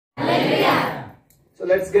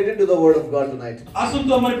let's get into the word of God tonight. आसुन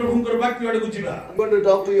तो हमारे प्रभु को वाक्य आड़े बुझिबा. I'm going to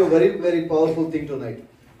talk to you a very, very powerful thing tonight.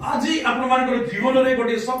 आजी आपण मानकर जीवन रे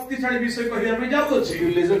गोटे शक्तिशाली विषय कहिया पे जाउ अछि. If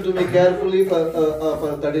you listen to me carefully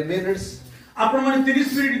for 30 minutes, आपण माने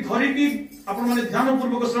 30 मिनिट धरि की आपण माने ध्यान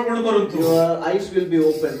पूर्वक श्रवण करंतु. your eyes will be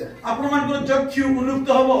opened. आपण मानकर चक्षु उन्मुक्त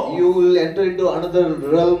हबो. You will enter into another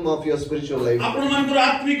realm of your spiritual life. आपण मानकर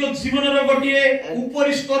आत्मिक जीवन रे गोटे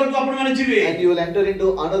ऊपर स्तर को आपण माने जिवे. And you will enter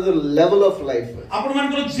into another level of life. आपण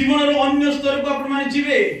मानकर जीवन रे अन्य स्तर को आपण माने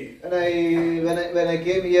जिवे. When I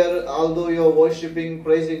came here, although you are worshiping,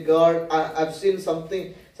 praising God, I've seen some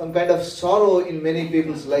kind of sorrow in many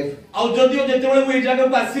people's life. आउ जदियो जेतेबेले मु ए जागा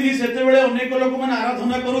को आसीली सेतेबेले अनेक लोक माने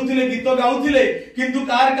आराधना करूथिले गीत गाउथिले किंतु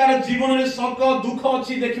कार जीवन रे शोक दुख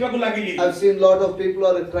अछि देखिबा को लागिली. I've seen lot of people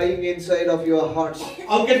are crying inside of your hearts.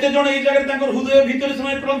 आउ केते जण ए जागा तांकर हृदय भीतर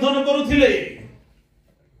समय प्रार्थना करूथिले.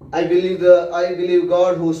 I believe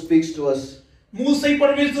God who speaks to us. मु सही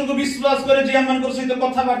परमेश्वर को विश्वास करे जे हमन को सहित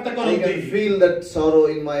कथा वार्ता करंती. I can feel that sorrow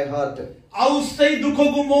in my heart. आउ सही दुख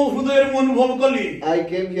को मो हृदय रे अनुभव कली. I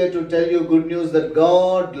came here to tell you good news that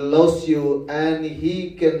God loves you and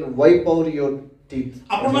He can wipe out your teeth.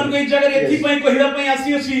 आपण मन को ए जगह एथि पई कहिरा पई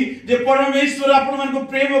आसी अछि जे परमेश्वर आपण मन को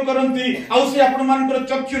प्रेम करंती आउ से आपण मन को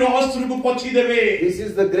चक्षु रो अश्रु को पोछि देबे. This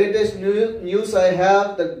is the greatest news I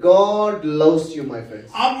have that God loves you, my friends.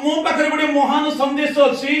 अब मो पाखरे बडे महान संदेश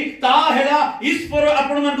अछि ता हेला ईश्वर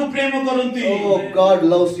आपण मन को प्रेम करंती. Oh, God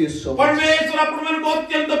loves you so much. परमेश्वर आपण मन को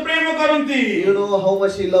अत्यंत प्रेम करंती. You know how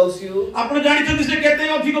much He loves you? आपण जानि छथि से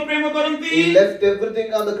केते अधिक प्रेम करंती. He left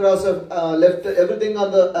everything on the cross left everything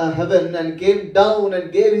on the heaven and came down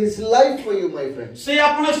and gave His life for you, my friend. से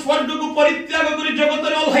आपण स्वर्ग को परित्याग करी जगत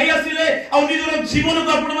रे ओल्हाई आसिले आ निजर जीवन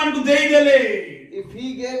को आपण मन को देई देले. If He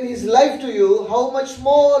gave His life to you, how much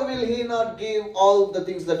more will He not give all the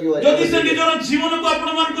things that you are? जदि से निजर जीवन को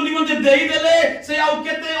आपण मन को निमंते देई देले से आउ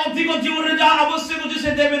केते अधिक जीवन रे जा आवश्यक जे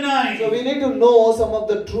से देबे नाही. So we need to know some of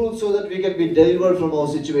the truth so that we can be delivered from our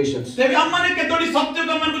situations. तेबे हम माने केतोडी सत्य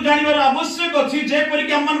को मन को जानिबार आवश्यक अछि जे परि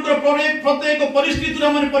कि हम मन को प्रत्येक परिस्थिति रे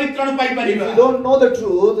हम परित्राण पाई परिबा. If you don't know the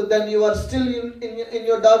truth, then you are still in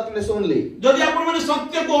your darkness only. जदि आपण माने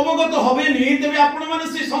सत्य को अवगत होबेनी तेबे आपण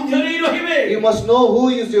माने से संध्या रे रहिबे. You must know who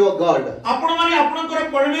is your God. आपण माने आपनकर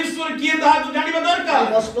परमेश्वर किए ता जानिबा दरकार.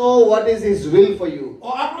 You must know what is His will for you. ओ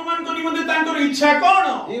आपण मान को निमंते तांकर इच्छा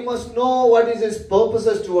कोन. You must know what is His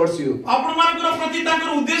purposes towards you. आपण मानकर प्रति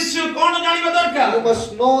तांकर उद्देश्य कोन जानिबा दरकार. You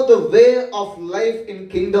must know the way of life in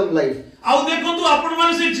kingdom life. आउ देखंतु आपण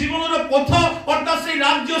माने से जीवन रो पथ अर्थात से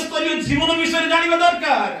राज्य स्तरीय जीवन विषय जानिबा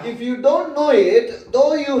दरकार. If you don't know it,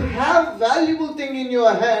 though you have valuable thing in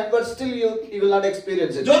your hand, but still you will not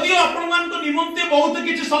experience it. जदियो आपण मान को निमंते बहुत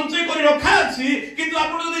किछि संचय करि रखा अछि किंतु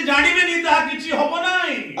आपण जदि जानिबे नि ता किछि होबो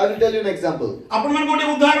नाही. I will tell you an example. आपण मान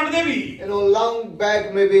गोटे उदाहरण देबी. You know, long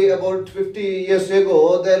back, maybe about 50 years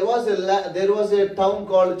ago, there was a town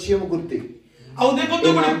called Chimakurti. आउ देखंतु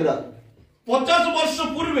in Andhra. 50 वर्ष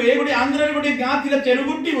पूर्वे गोटे आंध्र रे गोटे गां थिला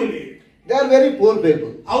चेरुगुट्टी बोली. They are very poor people.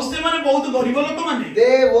 आउ से माने बहुत गरीब लोक माने.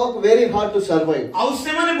 They work very hard to survive. आउ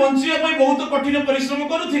से माने बंचिया पई बहुत कठिन परिश्रम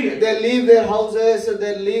करूथिले. They leave their houses,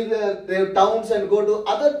 they leave their towns and go to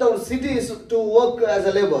other towns, cities to work as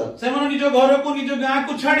a laborer. से माने निजो घर को निजो गां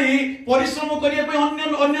को छाडी परिश्रम करिया पई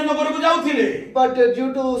अन्य नगर को जाउथिले. But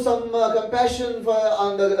due to some compassion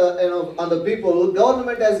on the people,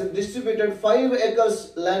 government has distributed 5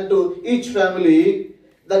 acres land to each family.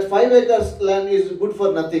 That 5 acres land is good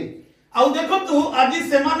for nothing. आउ देखंतु आज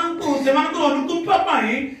सेमानकु अनुकंपा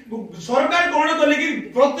पाई सरकार कोन कले कि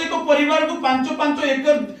प्रत्येक परिवार को 5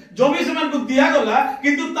 एकर जमी सेमानकु दिया गला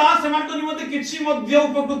किंतु ता सेमानकु निमते किछि मध्य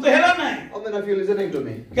उपकृत हेला नै. How many of you listening to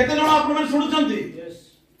me? केते जण आपण मन सुनुचंती? Yes.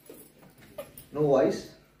 No voice?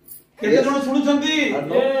 केते जण सुनुचंती?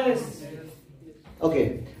 Yes. Okay.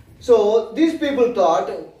 So these people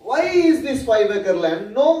thought, why is this 5 acre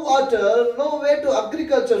land? No water, no way to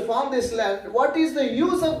agriculture, farm this land. What is the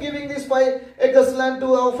use of giving this 5 acres land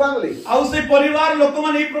to our family? आउ से परिवार लोक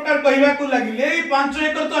माने ए प्रकार कहबा को लागिले 5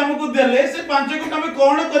 एकर तो हमकु देले से 5 एकर हम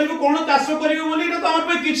कोन करिवो कोन चाष करिवो बोली त हमर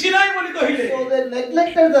पे किछि नै बोली कहिले. So they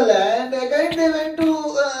neglected the land. Again they went to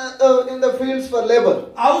in the fields for labor.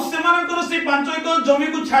 आउ से मानकर से 5 एकर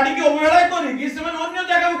जमी को छाडी के अवहेला करी कि से माने अन्य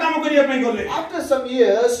जगह को काम करिया पई गले. After some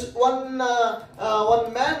years,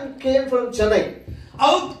 one man came from Chennai.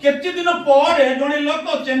 आउ केते दिन परे जने लोक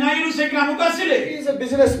चेन्नई रु से ग्राम को आसिले. He is a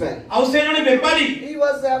businessman. आउ से जने व्यापारी. He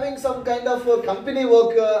was having some kind of company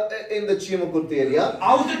work in the Chimakurti area.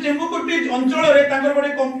 आउ से चिमुकुटी अंचल रे तांकर बडे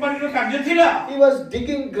कंपनी रो कार्य थिला. He was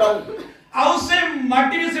digging ground. आउ से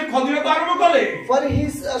माटी से खोदिबा आरंभ कले. For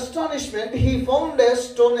his astonishment, he found a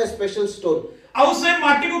special stone. आउ से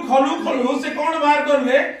माटी को खलु खलु से कोन बाहर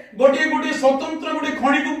करले गोटे गोटे स्वतंत्र गोटे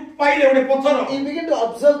खणी को पाइले गोटे पत्थर He began to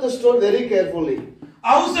observe the stone very carefully.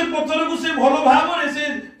 आउ से पत्थर को से भलो भाव रे से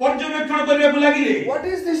पर्यवेक्षण करिया को लागिले What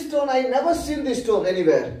is this stone? I never seen this stone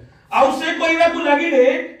anywhere. आउ से कहबा को लागिले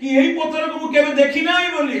कि एही पत्थर को मु केबे देखि नाही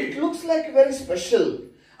बोली It looks like very special.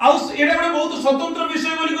 आउ एडा गोटे बहुत स्वतंत्र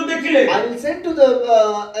विषय बोली को देखिले I will send to the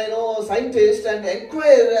scientist and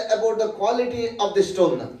inquire about the quality of the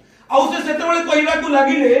stone. आउ से सेतेबेले कहबा को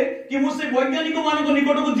लागिले कि मु से वैज्ञानिक मान को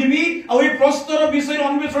निकट को जीवी आ ए प्रस्तर विषय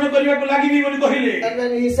अन्वेषण करिया को लागिबी बोली कहिले And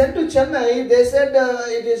when he sent to Chennai, they said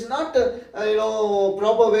it is not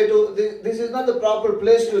proper way to this is not the proper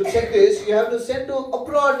place to check this. You have to send to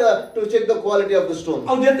abroad to check the quality of the stone.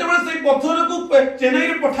 आउ जेतेबेले से पत्थर को चेन्नई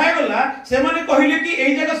रे पठाय गला से माने कहिले कि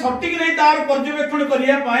एई जगह सटीक नै तार पर्यवेक्षण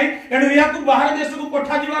करिया पाई एनु या को बाहर देश को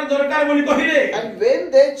पठा दिवार दरकार बोली कहिले And when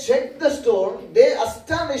they checked the stone, they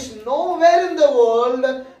astonished. Nowhere in the world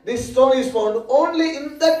this stone is found. Only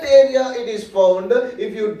in that area it is found.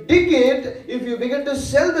 If you dig it, if you begin to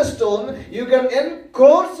sell the stone, you can earn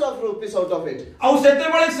crores of rupees out of it. आउ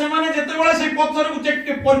सेतेबेले से माने जेतेबेले से पत्थर को check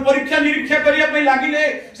परीक्षा निरीक्षा करिया पई लागिले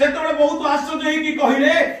सेतेबेले बहुत आश्चर्य होई कि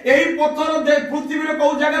कहिले एही पत्थर पृथ्वी रे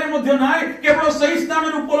को जगह रे मध्ये नाय केवल सही स्थान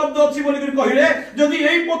रे उपलब्ध अछि बोली कहिले जदि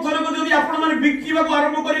एही पत्थर को जदि आपण माने बिकिबा को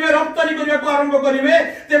आरंभ करिवे रप्तानी करिया को आरंभ करिवे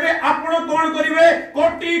तेबे आपण कोन करिवे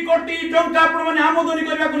कोटी कोटी टंका आपण माने आमदनी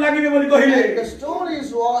करिया को लागिवे बोली कहिले The stone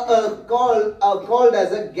is called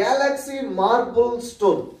as a galaxy marble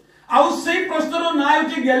stone. आउ सेही प्रश्नर नाम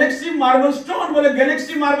होची गैलेक्सी मार्बल स्टोन बोले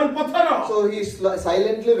गैलेक्सी मार्बल पत्थर So he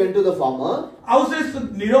silently went to the farmer. आउ से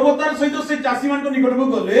निरवतार सहित से चासी मान को निकट को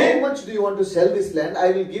गले How much do you want to sell this land?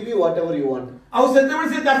 I will give you whatever you want. आउ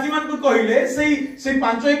सेतेबेले से चासी मान को कहिले से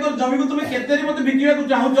 5 एकड़ जमी को तुमे केते रे मते बिकिया को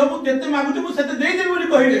चाहू छ मु जेते मागु छ मु सेते देई देबी बोली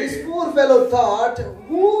कहिले This poor fellow thought,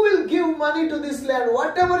 who will give money to this land?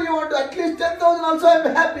 Whatever you want, at least 10,000 also I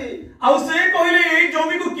am happy. आउ से कहिले एई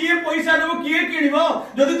जमी को किए पैसा देबो किए किनिबो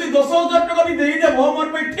जदि तू 10,000 टका भी देई देबो मोर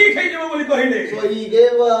पे ठीक है जेबो बोली कहिले So he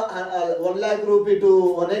gave 1 lakh rupee to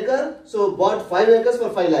 1 acre. So bought 5 acres for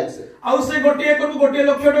 5 lakhs. आउ से गोटे एकड़ को 1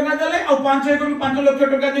 लाख टका देले आउ 5 एकड़ को 5 लाख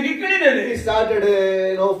टका देकी किनि देले He started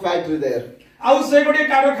a factory there. आउ से गोटे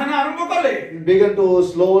कारखाना आरंभ कले Began to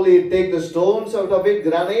slowly take the stones out of it,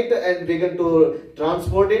 granite, and began to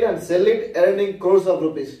transport it and sell it, earning crores of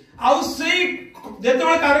rupees. आउ से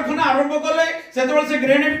जेतेबेले कारखाना आरंभ कले सेतेबेले से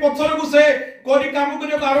ग्रेनाइट पत्थर को से कोरी काम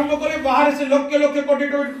करियो आरंभ कले बाहर से लक्ष लक्ष कोटी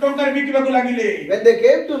टंका बिकिबा को लागिले When they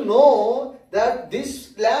came to know that this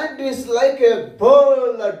land is like a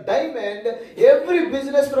pearl, a diamond, every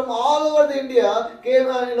business from all over the India came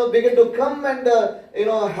and began to come and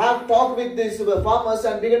have talk with these farmers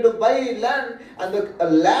and began to buy land, and the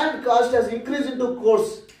land cost has increased into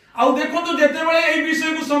crores. आउ देखो तो जेतेबेले एई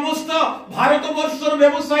विषय को समस्त भारत वर्षर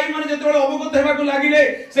व्यवसायी माने जेतेबेले अवगत हेबा को लागिले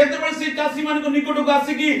सेतेबेले से चासी मान को निकट को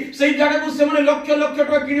आसी की सेई जगह को से माने लक्ष लक्ष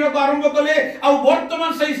टका किनिबा को आरंभ कले आउ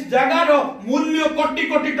वर्तमान सेई जगह रो मूल्य कोटी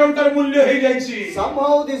कोटी टंकार मूल्य हे जाईछि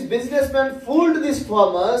Somehow these businessmen fooled these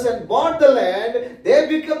farmers and bought the land. They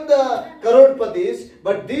become the crorepati's,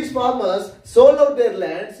 but these farmers sold out their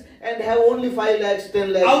lands and have only 5 lakhs, 10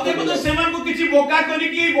 lakhs. आउ देखो तो सेमान को किछि बोका करी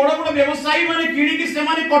की बड़ बड़ व्यवसायी माने किणी की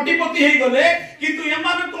सेमाने कोटीपति हेई गले किंतु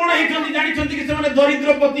एमाने कोन हेइछन्ति जानि छन्ति कि सेमाने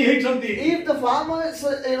दरिद्रपति हेइछन्ति If the farmers,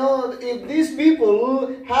 if these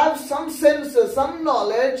people have some sense, some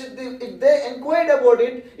knowledge, if they inquired about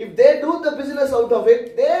it, if they do the business out of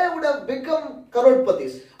it, they would have become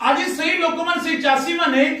crorepati's. आज सेही लोक मान सेही चासी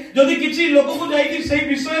माने जदि किछि लोक को जाई कि सेही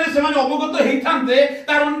विषय रे सेमाने अवगत हेइथान्ते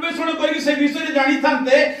तार अन्वेषण करी कि सेही विषय रे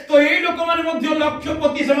जानिथान्ते तो एई लोक माने मध्य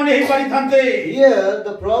लक्षपति सेमाने हेइ पारिथान्ते Here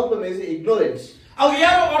the problem is ignorance. आ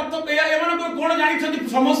यार अर्थ कया एमानको कोन जानि छथि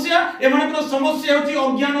समस्या एमानको समस्या होछि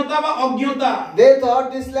अज्ञानता बा अज्ञता They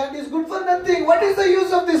thought this land is good for nothing. What is the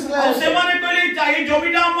use of this land? सेमाने कहले चाहि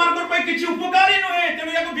जमीटा हमर पर किछि उपकारी नहे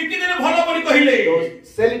तेमे याको बिकि देले भलो बोली कहिले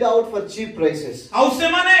Sell it out for cheap prices. आ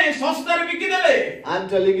सेमाने सस्ता रे बिकि देले I'm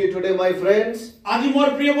telling you today, my friends, आज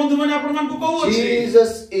मोर प्रिय बंधु माने आपण मानकु कहू अछि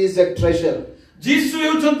Jesus is a treasure. जीसु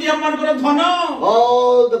हेउछन्ति हमरकर धन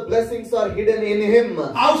All the blessings are hidden in Him.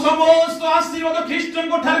 आ समस्त आशीर्वाद ख्रीष्टन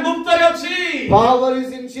को ठार गुप्त रे अछि Power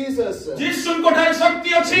is in Jesus. जीसु को ठार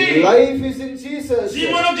शक्ति अछि Life is in Jesus.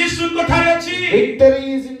 जीवन जीसु को ठार अछि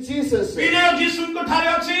Victory is in Jesus. विजय जीसु को ठार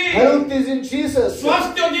अछि Health is in Jesus.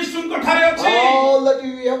 स्वास्थ्य जीसु को ठार अछि All that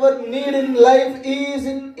you ever need in life is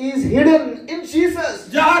hidden in Jesus.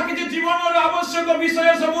 जहा कि जीवन और आवश्यक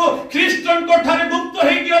विषय सब ख्रीष्टन को ठार गुप्त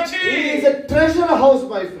हेकि ଅଛି। It is a treasure house,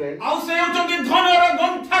 my friend. ଆଉ ସେ ହେଉଛନ୍ତି ଧନର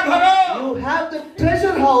ଗନ୍ଥା ଘର। You have the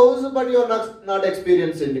treasure house, but you are not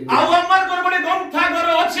experiencing it. ଆଉ ଆମମାନଙ୍କର ଗୋଟେ ଗନ୍ଥା ଘର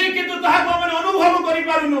ଅଛି କିନ୍ତୁ ତାହାକୁ ଆମେ ଅନୁଭବ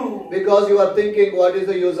କରିପାରୁନୁ। Because you are thinking, what is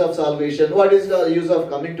the use of salvation? What is the use of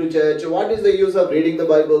coming to church? What is the use of reading the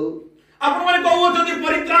Bible? ଆପଣ ମାନେ କହୁଛନ୍ତି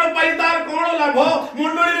ପରିତ୍ରାଣ ପାଇ ତାର କଣ ଲାଭ?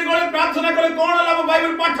 ମଣ୍ଡଳୀରେ ଗଲେ ପ୍ରାର୍ଥନା କଲେ କଣ ଲାଭ?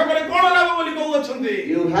 ବାଇବେଲ ପାଠ କଲେ କଣ ଲାଭ ବୋଲି କହୁଛନ୍ତି।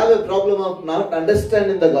 You have a problem of not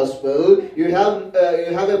understanding the gospel. You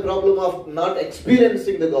have a problem of not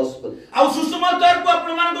experiencing the gospel. ଆଉ ସୁସମାଚାରକୁ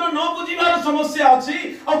ଆପଣ ମାନଙ୍କର ନ ବୁଝିବାର ସମସ୍ୟା ଅଛି।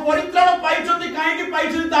 ଆଉ ପରିତ୍ରାଣ ପାଇଛନ୍ତି କାହିଁକି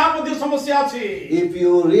ପାଇଛନ୍ତି ତାହା ମଧ୍ୟ ସମସ୍ୟା ଅଛି। If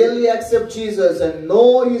you really accept Jesus and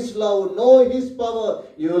know his love, know his power,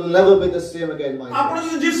 you will never be the same again, my ଆପଣ friend.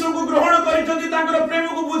 ଯଦି ଯୀଶୁଙ୍କୁ ଗ୍ରହଣ କରିଛନ୍ତି ତାଙ୍କର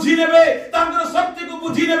ପ୍ରେମକୁ ବୁଝି ନେବେ ତାଙ୍କର ଶକ୍ତିକୁ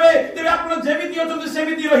ବୁଝି ନେବେ ତେବେ ଆପଣ ଯେମିତି ଅଛନ୍ତି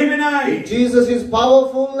ସେମିତି ରହିବେ ନାହିଁ। If Jesus is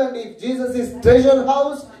powerful and if Jesus is treasure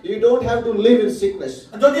house, you don't have to live in sickness.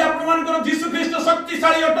 ଯଦି ଆପଣ ମାନଙ୍କର ଯୀଶୁ ଖ୍ରୀଷ୍ଟ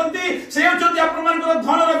ଶକ୍ତିଶାଳୀ ଅଟନ୍ତି ସେ ହେଉଛନ୍ତି ଆପଣ ମାନଙ୍କର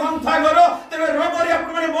ଧନର ଗନ୍ଥା ଘର ତେବେ ରୋଗରେ ଆପଣ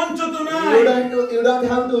ମାନେ ବଞ୍ଚନ୍ତୁ ନାହିଁ। You don't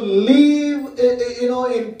have to live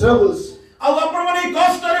in troubles. ଆଉ ଆପଣ ମାନେ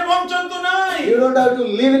କଷ୍ଟରେ ବଞ୍ଚନ୍ତୁ ନାହିଁ। You don't have to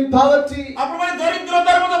live in poverty. ଆପଣ ମାନେ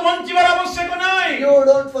ଦରିଦ୍ରତାରେ ମଧ୍ୟ ବଞ୍ଚିବାର ଆବଶ୍ୟକ ନାହିଁ।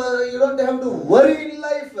 You don't have to worry in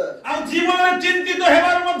life. ଆଉ ଜୀବନରେ ଚିନ୍ତିତ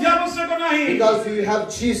ହେବାର ମଧ୍ୟ ଆବଶ୍ୟକ ନାହିଁ। Because you have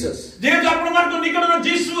Jesus. ଯେହେତୁ ଆପଣ ମାନଙ୍କ ନିକଟରେ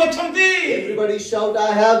ଯୀଶୁ ଅଛନ୍ତି। Everybody shout,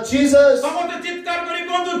 I have Jesus. ସମସ୍ତେ ଚିତ୍କାର କରି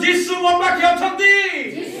କୁହନ୍ତୁ ଯୀଶୁ ମୋ ପାଖେ ଅଛନ୍ତି।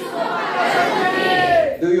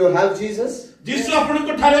 Do you have Jesus? ଯୀଶୁ ଆପଣଙ୍କ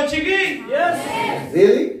ଠାରେ ଅଛି କି? Yes.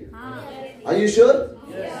 Really? Are you sure?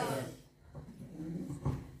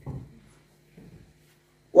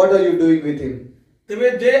 What are you doing with him? ତେବେ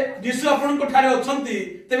ଯେ ଯୀଶୁ ଆପଣଙ୍କ ଠାରେ ଅଛନ୍ତି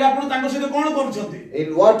ତେବେ ଆପଣ ତାଙ୍କ ସହିତ କଣ କରୁଛନ୍ତି?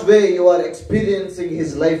 In what way you are experiencing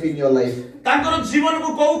his life in your life? ତାଙ୍କର ଜୀବନକୁ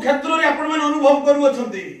କୋଉ କ୍ଷେତ୍ରରେ ଆପଣ ମାନେ ଅନୁଭବ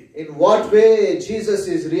କରୁଅଛନ୍ତି? In what way Jesus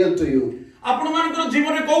is real to you? ଆପଣ ମାନଙ୍କର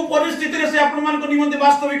ଜୀବନରେ କୋଉ ପରିସ୍ଥିତିରେ ସେ ଆପଣ ମାନଙ୍କ ନିମନ୍ତେ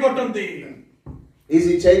ବାସ୍ତବିକ ଅଟନ୍ତି? Is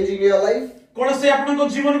he changing your life? କଣ ସେ ଆପଣଙ୍କ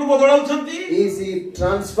ଜୀବନକୁ ବଦଳାଉଛନ୍ତି? Is he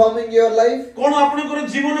transforming your life? କଣ ଆପଣଙ୍କର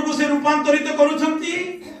ଜୀବନକୁ ସେ ରୂପାନ୍ତରିତ କରୁଛନ୍ତି?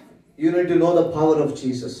 You need to know the power of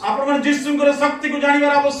Jesus. ଆପଣ ମାନେ ଯୀଶୁଙ୍କର ଶକ୍ତିକୁ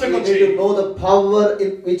ଜାଣିବାର ଆବଶ୍ୟକ You ଅଛି। need to know the power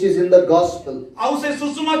which is in the gospel. ଆଉ ସେ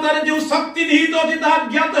ସୁସମାଚାରରେ ଯେଉଁ ଶକ୍ତି ନିହିତ ଅଛି ତାହା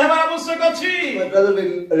ଜ୍ଞାତ ହେବାର ଆବଶ୍ୟକ ଅଛି। My brother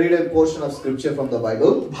will read a portion of scripture from the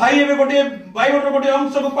Bible. ଭାଇ ଏବେ ଗୋଟେ ବାଇବଲର ଗୋଟେ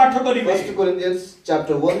ଅଂଶକୁ ପାଠ କରିବେ। 1 Corinthians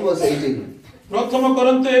chapter 1 verse 18. ପ୍ରଥମ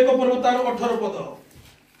କରନ୍ତେ 1 ପର୍ବ ତାର 18 ପଦ।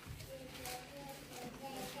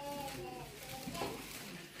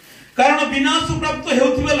 କାରଣ ବିନାଶ ପ୍ରାପ୍ତ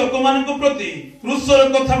ହେଉଥିବା ଲୋକମାନଙ୍କ ପ୍ରତି କୃଷର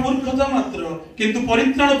କଥା ମୂର୍ଖତା ମାତ୍ର କିନ୍ତୁ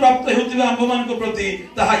ପରିତ୍ରାଣ ପ୍ରାପ୍ତ ହେଉଥିବା ଆମ୍ଭମାନଙ୍କ ପ୍ରତି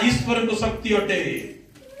ତାହା ଈଶ୍ୱରଙ୍କ ଶକ୍ତି ଅଟେ।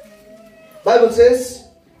 Bible says,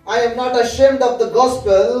 I am not ashamed of the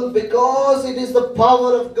gospel because it is the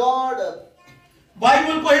power of God.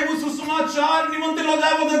 Bible କହିବୁ ସୁସମାଚାର ନିମନ୍ତେ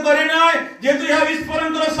ଲଜ୍ଜାବୋଧ କରେ ନାହିଁ ଯେହେତୁ ଏହା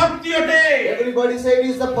ଈଶ୍ୱରଙ୍କର ଶକ୍ତି ଅଟେ। Everybody say it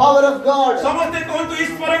is the power of God. ସମସ୍ତେ କହନ୍ତୁ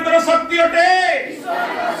ଈଶ୍ୱରଙ୍କର ଶକ୍ତି ଅଟେ।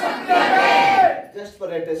 Just for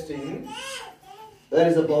a testing, there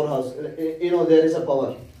is a powerhouse. There is a power.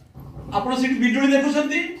 ଆପଣ ସେଠି ବିଜୁଳି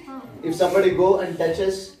ଦେଖୁଛନ୍ତି? If somebody go and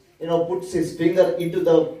touches, puts his finger into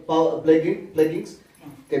the power pluggings,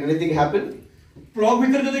 can anything happen? Plug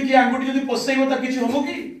ଭିତରେ ଯଦି କିଏ ଆଙ୍ଗୁଠି ଯଦି ପଶେଇବ ତା କିଛି ହବ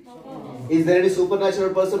କି? Is there any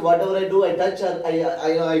supernatural person? Whatever I do, I touch or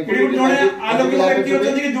I put it in my ଆଲୋକିତ ବ୍ୟକ୍ତି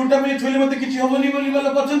ଅଛନ୍ତି କି ଯୋଉଟା ବି ଛୁଇଁଲେ ମତେ କିଛି ହବନି ବୋଲି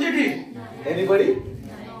ଲୋକ ଅଛନ୍ତି ଏଠି? Anybody?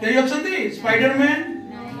 କେହି ଅଛନ୍ତି? Spider-Man?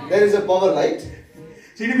 There is a power, right?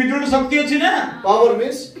 ସେଠି ବିଜୁଳି ଶକ୍ତି ଅଛି ନା? Power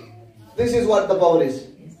means this is what the power is.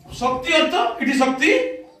 ଶକ୍ତି ଅର୍ଥ ଏଠି ଶକ୍ତି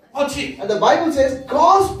ଅଛି। And the Bible says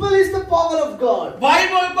gospel is the power of God.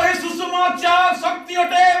 Bible କହେ ସୁସମାଚାର ଶକ୍ତି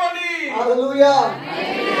ଅଟେ ବୋଲି। Hallelujah.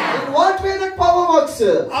 In what way that power works?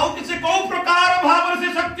 ଆଉ କିଛି କୋଉ ପ୍ରକାର ଭାବରେ ସେ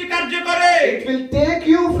ଶକ୍ତି କାର୍ଯ୍ୟ କରେ? It will take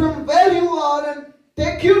you from where you are and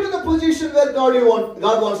take you to the position where God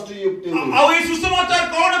wants to you to be. ଆଉ এই ସୁସମାଚାର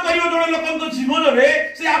କଣ କରିବ ଜଣେ ଲୋକଙ୍କ ଜୀବନରେ?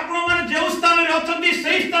 ସେ ଆପଣ ମାନେ ଯେଉଁ ସ୍ଥାନରେ ଅଛନ୍ତି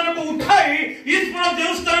ସେହି ସ୍ଥାନକୁ ଉଠାଇ ଈଶ୍ୱର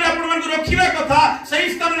ଯେଉଁ ସ୍ଥାନରେ ଆପଣ ମାନଙ୍କୁ ରଖିବା କଥା ସେହି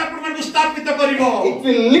ସ୍ଥାନରେ ଆପଣ ମାନଙ୍କୁ ସ୍ଥାପିତ କରିବ। It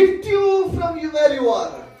will lift you from where you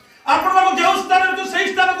are. ଆପଣ ମାନଙ୍କୁ ଯେଉଁ ସ୍ଥାନରୁ ସେହି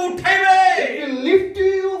ସ୍ଥାନକୁ ଉଠାଇବେ। It will lift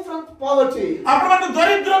you from poverty. ଆପଣ ମାନଙ୍କୁ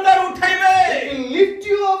ଦରିଦ୍ରତାରୁ ଉଠାଇବେ। It will lift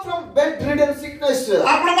you up from bedridden sickness.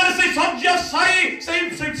 ଆପଣ ମାନେ ସେହି ଶଯ୍ୟାଶାୟୀ ସେହି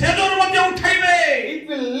ସେଜରୁ ମଧ୍ୟ ଉଠାଇବେ। It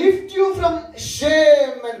will lift you from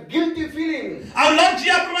shame and guilty feeling. ଆଉ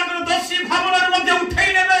ଲଜ୍ଜା ଆପଣ ମାନଙ୍କୁ ଦୋଷୀ ଭାବନାରୁ ମଧ୍ୟ ଉଠାଇ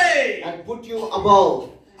ନେବେ। And put you above.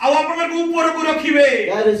 ଆଉ ଆପଣମାନଙ୍କୁ ଉପରକୁ ରଖିବେ।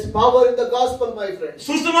 There is power in the gospel, my friends.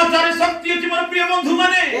 ସୁସମାଚାରରେ ଶକ୍ତି ଅଛି ମୋର ପ୍ରିୟ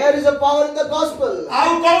ବନ୍ଧୁମାନେ। There is a power in the gospel.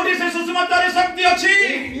 ଆଉ କୋଉଠି ସେ ସୁସମାଚାରରେ ଶକ୍ତି ଅଛି?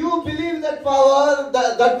 If you believe that power,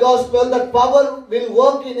 that gospel, that power will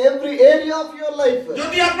work in every area of your life.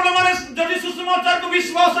 ଯଦି ଆପଣମାନେ ଯଦି ସୁସମାଚାରକୁ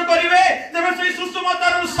ବିଶ୍ୱାସ କରିବେ ତେବେ ସେହି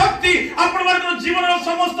ସୁସମାଚାରର ଶକ୍ତି ଆପଣମାନଙ୍କର ଜୀବନର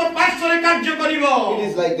ସମସ୍ତ ପାର୍ଶ୍ୱରେ କାର୍ଯ୍ୟ କରିବ। It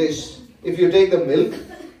is like this. If you take the milk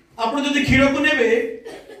ଆପଣ ଯଦି କ୍ଷୀରକୁ ନେବେ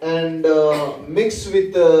and mix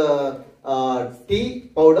with tea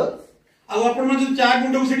powder, ଆଉ ଆପଣମାନେ ଯଦି ଚା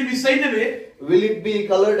ଗୁଣ୍ଡକୁ ସେଠି ମିଶାଇ ନେବେ, will it be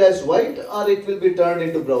colored as white or it will be turned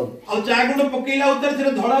into brown? ଆଉ ଚା ଗୁଣ୍ଡ ପକେଇଲା ଉତ୍ତରେ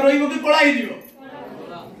ସେଟା ଧଳା ରହିବ କି କଳା ହେଇଯିବ?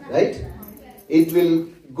 Right? It will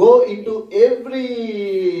go into every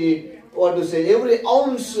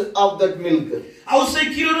ounce of that milk. ଆଉ ସେ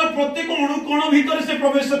କ୍ଷୀରର ପ୍ରତ୍ୟେକ ଅଣୁ କଣ ଭିତରେ ସେ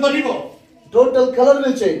ପ୍ରବେଶ କରିବ। Total color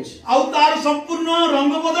will change. ଆଉ ତାର ସମ୍ପୂର୍ଣ୍ଣ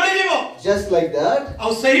ରଙ୍ଗ ବଦଳି ଯିବ। Just like that,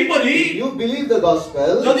 ଆଉ ସେହି ପରି you believe the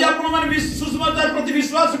gospel, ଯଦି ଆପଣମାନେ ସୁସମାଚାର ପ୍ରତି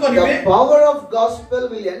ବିଶ୍ୱାସ କରିବେ, the power of gospel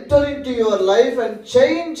will enter into your life and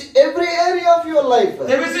change every area of your life.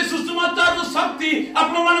 ତେବେ ସେ ସୁସମାଚାରର ଶକ୍ତି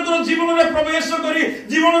ଆପଣମାନଙ୍କର ଜୀବନରେ ପ୍ରବେଶ କରି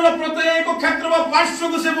ଜୀବନର ପ୍ରତ୍ୟେକ କ୍ଷେତ୍ର ବା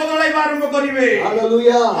ପାର୍ଶ୍ୱକୁ ସେ ବଦଳାଇବା ଆରମ୍ଭ କରିବେ।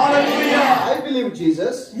 Hallelujah. Hallelujah. I believe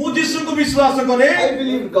Jesus. ମୁଁ ଯୀଶୁଙ୍କୁ ବିଶ୍ୱାସ କରେ। I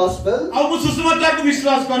believe gospel. ଆଉ ମୁଁ ସୁସମାଚାରକୁ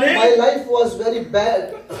ବିଶ୍ୱାସ କରେ। My life was very bad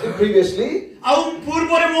previously. ଆଉ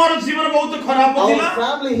ପୂର୍ବରେ ମୋର ଜୀବନ ବହୁତ ଖରାପ Our ଥିଲା।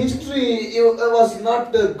 family history was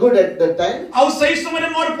not good at that time. ଆଉ ସେହି ସମୟରେ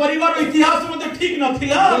ମୋର ପରିବାର ଇତିହାସ ମଧ୍ୟ ଠିକ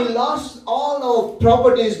ନଥିଲା। We lost all our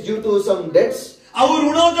properties due to some debts. ଆଉ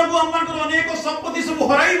ଋଣ ଯୋଗୁଁ ଆମମାନଙ୍କର ଅନେକ ସମ୍ପତ୍ତି ସବୁ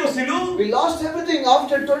ହରାଇ ବସିଲୁ। We lost everything.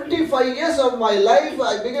 After 25 years of my life,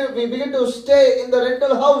 we began to stay in the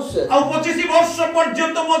rental house. ଆଉ 25 ବର୍ଷ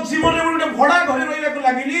ପର୍ଯ୍ୟନ୍ତ ମୋ ଜୀବନରେ ଗୋଟେ ଭଡା ଘରେ ରହିବାକୁ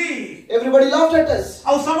ଲାଗିଲି। Everybody laughed at us.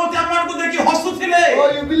 ଆଉ ସମସ୍ତେ ଆମମାନଙ୍କୁ ଦେଖି ହସୁଥିଲେ। Oh,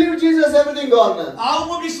 you believe Jesus, everything gone. ଆଉ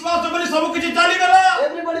ମୁଁ ବିଶ୍ୱାସ କରି ସବୁ କିଛି ଚାଲିଗଲା।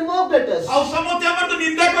 Everybody mocked at us. ଆଉ ସମସ୍ତେ ଆମମାନଙ୍କୁ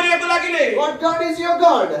ନିନ୍ଦା କରିବାକୁ ଲାଗିଲେ। What God is your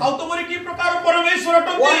God? ଆଉ ତୁମର କି ପ୍ରକାର ପରମେଶ୍ୱର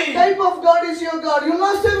What ଅଟନ୍ତି? type of God is your God? You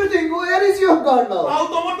lost everything. Where is your God now? ଆଉ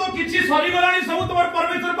ତୁମର ତ କିଛି ସରିଗଲାଣି, ସବୁ ତୁମର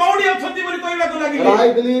ପରମେଶ୍ୱର କୋଉଠି ଅଛନ୍ତି ବୋଲି କହିବାକୁ But ଲାଗିଲେ। I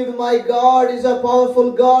believe my God is a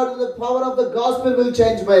powerful God. The power of the gospel will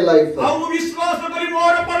change my life. ଆଉ ମୁଁ ବିଶ୍ୱାସ କରି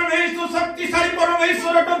ମୋର ପରମେଶ୍ୱର ଶକ୍ତିଶାଳୀ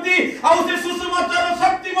ପରମେଶ୍ୱର ଅଟନ୍ତି। ଆଉ ସେ ସୁସମାଚାର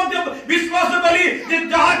ଶକ୍ତି ମଧ୍ୟ ବିଶ୍ୱାସ କଲି ଯେ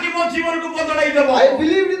ଯାହାକି ମୋ ଜୀବନକୁ ବଦଳାଇ ଦେବ। I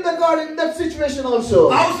believed in the God in that situation also.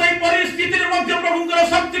 ଆଉ ସେହି ପରିସ୍ଥିତିରେ ମଧ୍ୟ ପ୍ରଭୁଙ୍କର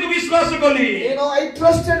ଶକ୍ତିକୁ ବିଶ୍ୱାସ କଲି। You know, I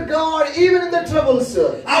trusted God even in the troubles.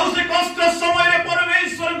 ଆଉ ସେ କଷ୍ଟ ସମୟରେ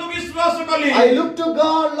ପରମେଶ୍ୱରଙ୍କୁ ବିଶ୍ୱାସ କଲି। I looked to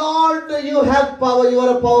God, Lord, you have power. You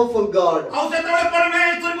are a powerful God. ଆଉ ସେତେବେଳେ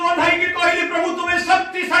ପରମେଶ୍ୱରଙ୍କୁ ଅନାଇକି କହିଲି, ପ୍ରଭୁ ତୁମେ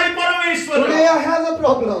ଶକ୍ତିଶାଳୀ ପରମେଶ୍ୱର। Today I have a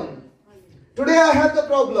problem. Today I have the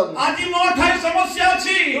problem. ଆଜି ମୋ ଠାରେ ସମସ୍ୟା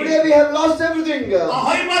ଅଛି। Today we have lost everything.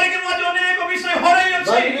 ହୋଇପାରେ କି ମୁଁ ଆଜି ଅନେକ ବିଷୟ ହରାଇ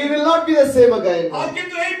But ଅଛି। we will not be the same again. ଆଉ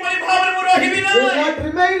କିନ୍ତୁ ଏହିପରି ଭାବରେ ମୁଁ ରହିବି We will ନାହିଁ। not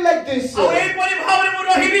remain like this. ଆଉ ଏହିପରି ଭାବରେ ମୁଁ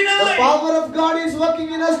ରହିବି The ନାହିଁ। power of God is working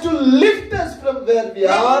in us to lift us from where we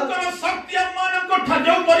are. ପ୍ରଭୁଙ୍କର ଶକ୍ତି ଆମମାନଙ୍କ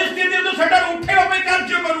ଯୋଉ ପରିସ୍ଥିତିରୁ ସେଠାରୁ ଉଠେଇବା ପାଇଁ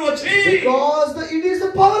କାର୍ଯ୍ୟ କରୁଅଛି। Because it is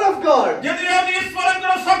the power of God. ଯଦି ହେଉଛି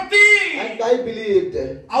ଈଶ୍ୱରଙ୍କର ଶକ୍ତି। And I believed.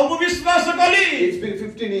 ଆଉ ମୁଁ ବିଶ୍ୱାସ କଲି। It's been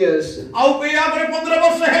 15 years. ଆଉ ୟା ପରେ 15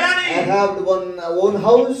 ବର୍ଷ ହେଲାଣି। I have one own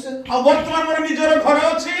house. ଆଉ ବର୍ତ୍ତମାନ ମୋର ନିଜର ଘର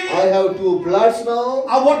ଅଛି। I have 2 plots now.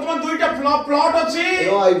 ଆଉ ବର୍ତ୍ତମାନ 2ଟା ପ୍ଲଟ ଅଛି।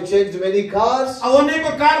 You know, I've changed many cars. ଆଉ ଅନେକ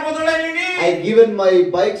car ବଦଳାଇଲିଣି। I've given my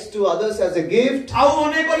bikes to others as a gift. ଆଉ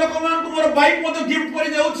ଅନେକ ଲୋକମାନଙ୍କୁ ମୋର ବାଇକ୍ ମଧ୍ୟ ଗିଫ୍ଟ କରି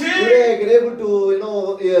ଦେଉଛି। Today I can able to,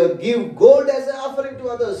 give gold as an offering to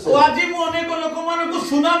others. ଆଉ ଆଜି ମୁଁ ଅନେକ ଲୋକମାନଙ୍କୁ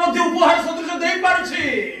ସୁନା ମଧ୍ୟ ଉପହାର ସଦୃଶ ଦେଇପାରୁଛି।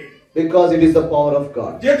 Because it is the power of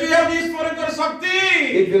God. ଯେହେତୁ ଏହା ଈଶ୍ୱରଙ୍କର ଶକ୍ତି।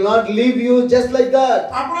 It will not leave you just like that.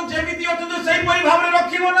 ଆପଣ ଯେମିତି ଅଛନ୍ତି ସେହିପରି ଭାବରେ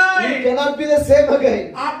ରଖିବ ନାହିଁ। You cannot be the same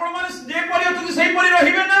again. ଆପଣମାନେ ଯେପରି ଅଛନ୍ତି ସେହିପରି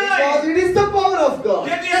ରହିବେ ନାହିଁ। Because it is the power of God.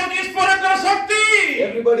 ଯେହେତୁ ଏହା ଈଶ୍ୱରଙ୍କର ଶକ୍ତି।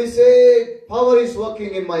 Everybody say, power is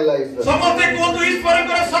working in my life. ସମସ୍ତେ କୁହନ୍ତୁ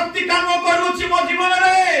ଈଶ୍ୱରଙ୍କର ଶକ୍ତି କାମ କରୁଛି ମୋ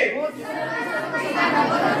ଜୀବନରେ।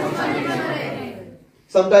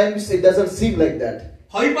 Sometimes it doesn't seem like that.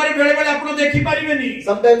 ହୋଇପାରେ ବେଳେ ବେଳେ ଆପଣ ଦେଖିପାରିବେନି।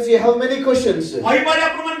 Sometimes you have many questions. ହୋଇପାରେ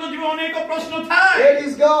ଆପଣମାନଙ୍କ ଜୀବନ ଅନେକ ପ୍ରଶ୍ନ ଥାଏ। Where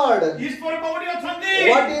is God? ଈଶ୍ୱର କୋଉଠି ଅଛନ୍ତି?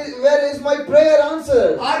 Where is my prayer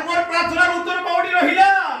answered? ଆଉ ମୋର ପ୍ରାର୍ଥନାର ଉତ୍ତର କୋଉଠି ରହିଲା?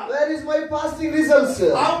 Where is my fasting results?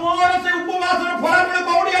 ଆଉ ମୋର ସେ ଉପବାସର ଫଳାଫଳ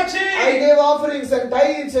କୋଉଠି ଅଛି? I gave offerings and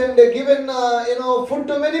tithes and given food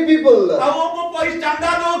to many people. ଆଉ ମୁଁ ପଇସା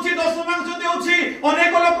ଚାନ୍ଦା ଦଉଛି, ଦଶମାଂଶ ଦେଉଛି,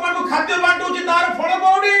 ଅନେକ ଲୋକମାନଙ୍କୁ ଖାଦ୍ୟ ବାଣ୍ଟୁଛି, ତାର ଫଳ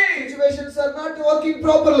କୋଉଠି? Situations are not working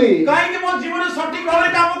properly. କାହିଁକି ମୋ ଜୀବନ ସଠିକ ଭାବରେ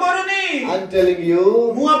କାମ କରୁନି? I'm telling you,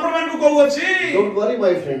 ମୁଁ ଆପଣମାନଙ୍କୁ କହୁଅଛି, don't worry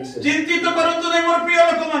my friends. ଚିନ୍ତିତ କରନ୍ତୁ ନାହିଁ ମୋର ପ୍ରିୟ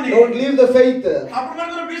ଲୋକମାନେ। Don't leave the faith.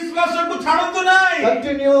 ଆପଣମାନଙ୍କର ବିଶ୍ୱାସକୁ ଛାଡ଼ନ୍ତୁ ନାହିଁ।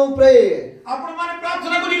 Continue pray. ଆପଣମାନେ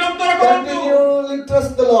ପ୍ରାର୍ଥନାକୁ ନିରନ୍ତର କରନ୍ତୁ। Continue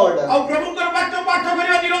trust the Lord. ଆଉ ପ୍ରଭୁଙ୍କର ବାକ୍ୟ पाठ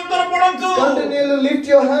करियो निरंतर पढन्तु Continually lift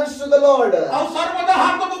your hands to the Lord. ଆଉ ସର୍ବଦା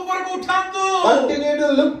ହାତକୁ ଉପରକୁ ଉଠାନ୍ତୁ Continue to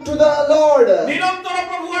look to the Lord. ନିରନ୍ତର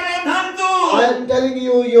ପ୍ରଭୁ ଆଡ଼େ ଅନାନ୍ତୁ I am telling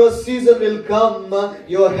you, your season will come.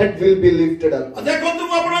 Your head will be lifted up. ଦେଖନ୍ତୁ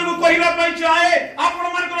ମୁଁ ଆପଣଙ୍କୁ କହିବା ପାଇଁ ଚାହେଁ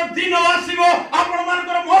ଆପଣମାନଙ୍କର ଦିନ ଆସିବ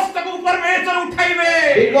ଆପଣମାନଙ୍କର ମସ୍ତକ ଉପରେ ପରମେଶ୍ୱର ଉଠାଇବେ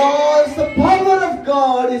Because the power of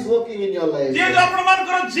God is working in your life. ଯେହେତୁ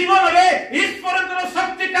ଆପଣମାନଙ୍କର ଜୀବନରେ ଈଶ୍ୱରଙ୍କର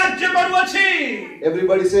ଶକ୍ତି କାର୍ଯ୍ୟ କରୁଅଛି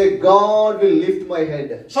Everybody say, God will lift my head.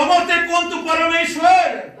 ସମସ୍ତେ କୁହନ୍ତୁ ପରମେଶ୍ୱର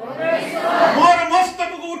ମୋର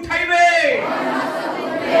ମସ୍ତକକୁ ଉଠାଇବେ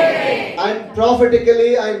And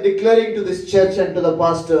prophetically, I am declaring to this church and to the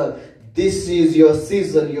pastor, this is your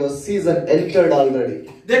season. Your season entered already.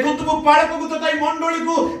 ଦେଖନ୍ତୁ ମୁଁ ପାଳକକୁ ତଥା ଏହି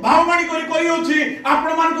ମଣ୍ଡଳୀକୁ ଭାବବାଣୀ କରି କହିଉଛି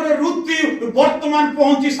ଆପଣମାନଙ୍କର ଋତୁ ବର୍ତ୍ତମାନ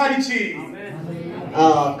ପହଞ୍ଚି ସାରିଛି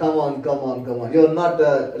Come on. You are not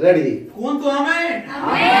ready. କୁହନ୍ତୁ ଆମେନ୍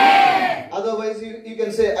Otherwise, you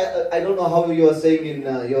can say, I don't know how you are saying in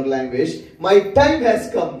your language. My time has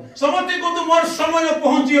come. ସମସ୍ତେ କୁହନ୍ତୁ ମୋର ସମୟ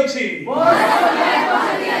ପହଞ୍ଚି ଅଛି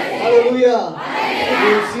Hallelujah.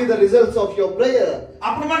 You will see the results of your prayer.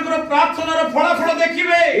 ଆପଣମାନଙ୍କର ପ୍ରାର୍ଥନାର ଫଳାଫଳ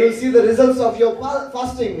ଦେଖିବେ You will see the results of your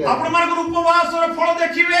fasting. You ଆପଣମାନଙ୍କର ଉପବାସର ଫଳ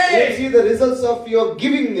ଦେଖିବେ will see the results of your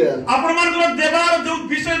giving. ଆପଣମାନଙ୍କର ଦେବାର ଯୋଉ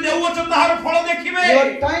ବିଷୟ ଦେଉଅଛ ତାହାର ଫଳ ଦେଖିବେ Your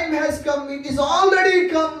time has come. It is already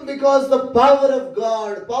come because the power of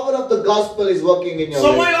God, power of the gospel is working in your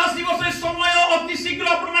ସମୟ life. ଆସିବ ସେ ସମୟ ଅତି ଶୀଘ୍ର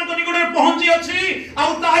ଆପଣମାନଙ୍କ ନିକଟରେ ପହଞ୍ଚି ଅଛି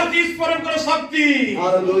ଆଉ ତାହା ହେଉଛି ଈଶ୍ୱରଙ୍କର ଶକ୍ତି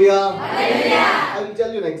Hallelujah. I will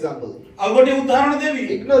tell you an example. ଆଉ ଗୋଟେ ଉଦାହରଣ ଦେବି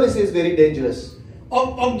Ignorance is very dangerous.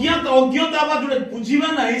 ଅଜ୍ଞତା ବା ଯୋଉଟା ବୁଝିବା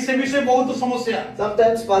ନାହିଁ ସେ ବିଷୟ ବହୁତ ସମସ୍ୟା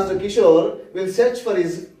Sometimes Pastor Kishore will search for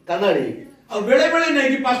his kannadi. ଆଉ ବେଳେ ବେଳେ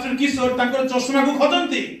ନେଇକି ପାଷ୍ଟର କିଶୋର ତାଙ୍କର ଚଷମାକୁ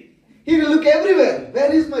ଖୋଜନ୍ତି He will look everywhere.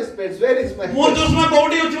 Where is my specs? Where is my ମୋ specs? ଚଷମା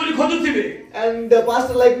କୋଉଠି ଅଛି ବୋଲି ଖୋଜୁଥିବେ And a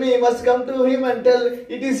pastor like me must come to him and tell,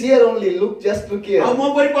 it is here only. Look, just look here. ଆଉ ମୋ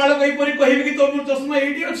ପରିପାଳକ ଏହିପରି କହିବେ କି ତୋ ଚଷମା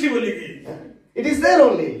ଏଇଠି ଅଛି ବୋଲିକି It is there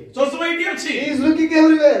only. ଚଷମା ଏଇଠି ଅଛି He is looking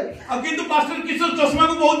everywhere. ଆଉ କିନ୍ତୁ ପାଷ୍ଟର କିଶୋର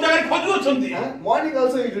ଚଷମାକୁ ବହୁତ ଜାଗାରେ ଖୋଜୁଅଛନ୍ତି Morning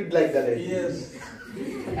also you did like that. Yes.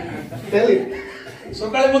 Tell it.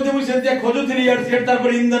 ସକାଳେ ମଧ୍ୟ ମୁଁ ସେମିତିଆ ଖୋଜୁଥିଲି ଇଆଡେ ସିଆଡେ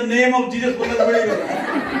ତାପରେ in the name of Jesus ବୋଲେ ମିଳିଗଲା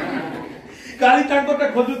କାଲି ତାଙ୍କଟା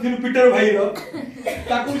ଖୋଜୁଥିଲି ପିଟର ଭାଇର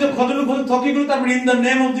ତାକୁ ବି ଖୋଜୁଲୁ ଥକିଗଲୁ ତାପରେ in the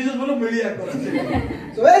name of Jesus ବୋଲେ ମିଳିଆ କଲା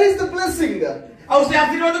So where is the blessing? ଆଉ ସେ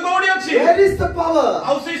ଆଶୀର୍ବାଦ କୋଉଠି ଅଛି Where is the power?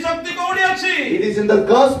 ଆଉ ସେଇ ଶକ୍ତି କୋଉଠି ଅଛି It is in the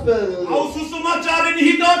gospel. ଆଉ ସୁସମାଚାରରେ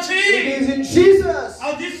ନିହିତ ଅଛି It is in Jesus.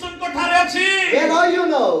 ଆଉ ଯୀଶୁଙ୍କ ଠାରେ ଅଛି Where are you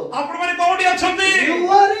now? ଆପଣମାନେ କୋଉଠି ଅଛନ୍ତି You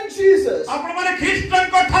are in Jesus. ଆପଣମାନେ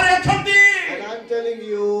ଖ୍ରୀଷ୍ଟଙ୍କ ଠାରେ ଅଛନ୍ତି And I'm telling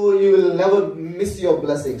you, you will never miss your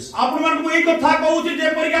blessings. ଆପଣମାନଙ୍କୁ ଏଇ କଥା କହୁଛି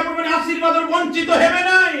ଯେପରିକି ଆପଣମାନେ ଆଶୀର୍ବାଦରୁ ବଞ୍ଚିତ ହେବେ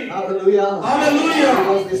ନାହିଁ Hallelujah. Hallelujah.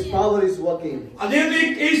 Because this power is working. ଯେହେତୁ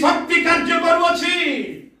ଏଇ ଶକ୍ତି କାର୍ଯ୍ୟ କରୁଅଛି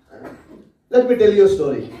Let me tell you a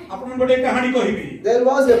story. ଆପଣଙ୍କୁ ଗୋଟେ କାହାଣୀ କହିବି There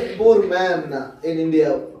was a poor man in India.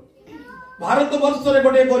 Bharat ବର୍ଷରେ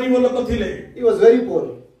ଗୋଟେ ଗରିବ ଲୋକ ଥିଲେ He was very poor.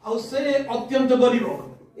 ଆଉ ସେ ଅତ୍ୟନ୍ତ ଗରିବ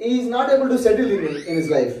He is not able to settle in his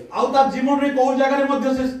life. ଆଉ ତା ଜୀବନରେ କୋଉ ଜାଗାରେ ମଧ୍ୟ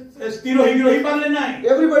ସେ ସ୍ଥିର ହେଇକି ରହିପାରିଲେ ନାହିଁ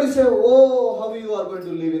Everybody say, oh, how you are going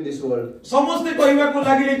to live in this world. ସମସ୍ତେ କହିବାକୁ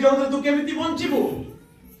ଲାଗିଲେ ଯୋଉଥିରେ ତୁ କେମିତି ବଞ୍ଚିବୁ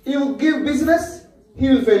You give business, he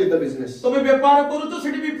will fail in the business. ତମେ ବେପାର କରୁଛ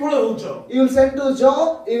ସେଠି ବିଫଳ ହଉଛ You will send to a job,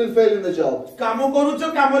 he will fail in the job. କାମ କରୁଛ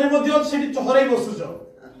କାମରେ ମଧ୍ୟ ସେଠି ହରେଇ ବସୁଛ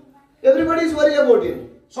Everybody is worried about him.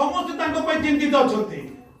 ସମସ୍ତେ ତାଙ୍କ ପାଇଁ ଚିନ୍ତିତ ଅଛନ୍ତି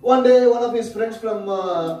One day, one of his friends from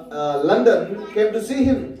London came to see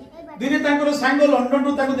him. ଦିନେ ତାଙ୍କର ସାଙ୍ଗ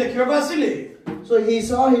ଲଣ୍ଡନରୁ ତାକୁ ଦେଖିବାକୁ ଆସିଲେ So he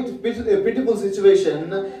saw his pitiful situation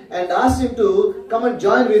and asked him to come and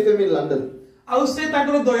join with him in London. ଆଉ ସେ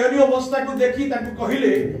ତାଙ୍କର ଦୟନୀୟ ଅବସ୍ଥାକୁ ଦେଖି ତାଙ୍କୁ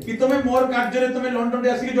କହିଲେ କି ତମେ ମୋର କାର୍ଯ୍ୟରେ ତମେ ଲଣ୍ଡନରେ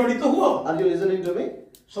ଆସିକି ଜଡିତ ହୁଅ Are you listening to me?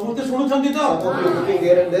 ସମସ୍ତେ ଶୁଣୁଛନ୍ତି ତ Some of you looking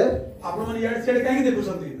here and there. ଆପଣମାନେ ଇଆଡେ ସିଆଡେ କାହିଁକି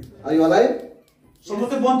ଦେଖୁଛନ୍ତି Are you alive?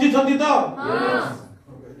 ସମସ୍ତେ ବଞ୍ଚିଛନ୍ତି ତ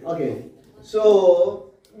Okay. So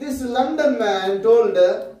this London man told,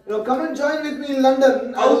 come and join with me in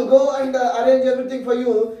London. I will go and arrange everything for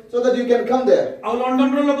you so that you can come there. ଆଉ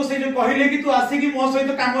ଲଣ୍ଡନର ଲୋକ ସେ ଯୋଉ କହିଲେ କି ତୁ ଆସିକି ମୋ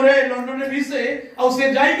ସହିତ କାମରେ ଲଣ୍ଡନରେ ମିଶେ ଆଉ ସେ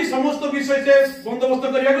ଯାଇକି ସମସ୍ତ ବିଷୟ ସେ ବନ୍ଦୋବସ୍ତ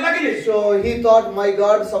କରିବାକୁ ଲାଗିଲେ So he thought, my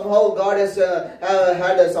God, somehow God has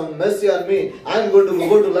had some mercy on me. I am going to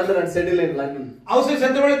go to London and settle in London. ଆଉ ସେ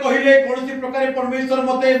ସେତେବେଳେ କହିଲେ କୌଣସି ପ୍ରକାର ପରମେଶ୍ୱର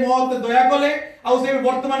ମତେ ଦୟା କଲେ ଆଉ ସେ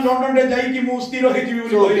ବର୍ତ୍ତମାନ ଲଣ୍ଡନରେ ଯାଇକି ମୁଁ ସ୍ଥିର ହେଇଯିବି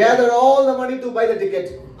ବୋଲି So କହିଲେ gather all the money to buy the ticket.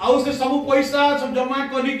 ଆଉ ସେ ସବୁ ପଇସା ସବୁ ଜମା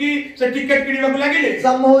କରିକି ସେ ଟିକେଟ କିଣିବାକୁ ଲାଗିଲେ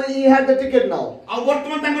Somehow he had the ticket now. ଆଉ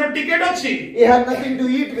ବର୍ତ୍ତମାନ ତାଙ୍କର ଟିକେଟ ଅଛି He had nothing to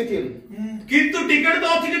eat with him. କିନ୍ତୁ ଟିକେଟ ତ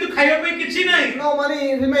ଅଛି କିନ୍ତୁ ଖାଇବା ପାଇଁ କିଛି ନାହିଁ No money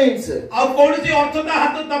remains. ଆଉ କୌଣସି ଅର୍ଥ ତା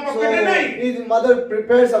ହାତ ତା So ପକେଟରେ ନାହିଁ his mother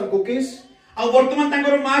prepared some cookies. ଆଉ ବର୍ତ୍ତମାନ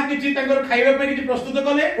ତାଙ୍କର ମା କିଛି ତାଙ୍କର ଖାଇବା ପାଇଁ କିଛି ପ୍ରସ୍ତୁତ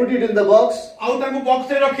କଲେ, put it in the box, ଆଉ ତାଙ୍କୁ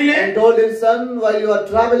ବକ୍ସରେ ରଖିଲେ, and told his son, while you are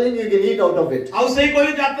traveling, you can eat out of it. ଆଉ ସେଇ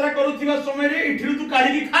କହିଲେ ଯାତ୍ରା କରୁଥିବା ସମୟରେ ଏଠିରୁ ତୁ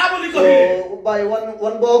କାଢିକି ଖା ବୋଲି କହିଲେ। So by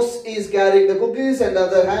one box he is carrying the cookies, and the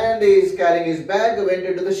other hand he is carrying his bag, went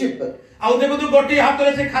into the ship. ଆଉ ଦେଖନ୍ତୁ ଗୋଟିଏ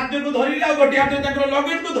ହାତରେ ସେ ଖାଦ୍ୟକୁ ଧରିଲେ, ଆଉ ଗୋଟିଏ ହାତରେ ତାଙ୍କର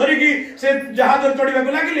ଲଗେଜକୁ ଧରିକି ସେ ଜାହାଜରେ ଚଢିବାକୁ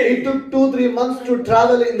ଲାଗିଲେ। It took 2-3 months to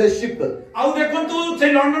travel in the ship. ଆଉ ଦେଖନ୍ତୁ ସେ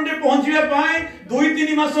ଲଣ୍ଡନରେ ପହଞ୍ଚିବା ପାଇଁ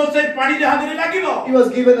 2-3 ମାସ ସେ ପାଣି ଜାହାଜରେ ଲାଗିବ। He was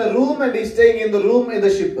given a room and he is staying in the room in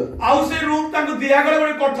the ship. ଆଉ ସେ ରୁମ ତାଙ୍କୁ ଦିଆଗଲା,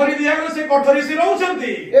 ଗୋଟେ କୋଠରୀ ଦିଆଗଲା, ସେ କୋଠରୀ ସେ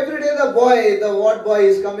ରହୁଛନ୍ତି। Every day the ward boy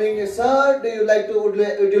is coming, sir,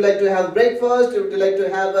 would you like to have breakfast? Would you like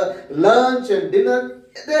to have lunch and dinner?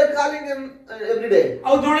 They are calling him every day.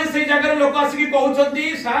 ଆଉ ଜଣେ ସେଇ ଜାଗାରେ ଲୋକ ଆସିକି କହୁଛନ୍ତି,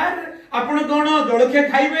 ସାର୍ ଆପଣ କଣ ଜଳଖିଆ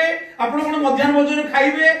ଖାଇବେ, ଆପଣ କଣ ମଧ୍ୟାହ୍ନ ଭୋଜନ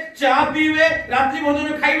ଖାଇବେ, ଚା ପିଇବେ, ରାତ୍ରି ଭୋଜନ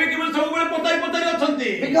ଖାଇବେ, କେବଳ ସବୁବେଳେ ପଚାରି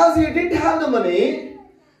ଅଛନ୍ତି। Because he didn't have the money,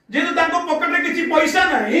 ଯେହେତୁ ତାଙ୍କ ପକେଟରେ କିଛି ପଇସା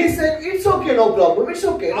ନାହିଁ, he said, it's okay, no problem, it's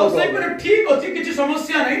okay, no ଆଉ ସେ problem. କହିଲେ ଠିକ ଅଛି, କିଛି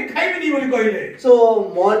ସମସ୍ୟା ନାହିଁ, ଖାଇବିନି ବୋଲି କହିଲେ। So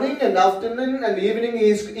morning and afternoon and evening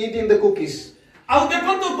he is eating the cookies. ଆଉ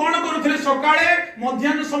ଦେଖନ୍ତୁ କଣ କରୁଥିଲେ, ସକାଳେ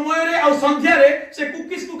ମଧ୍ୟାହ୍ନ ସମୟରେ ଆଉ ସନ୍ଧ୍ୟାରେ ସେ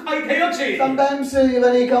କୁକିଜ କୁ ଖାଇ ଅଛି। Sometimes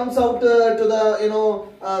when he comes out to the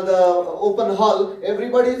the open hall,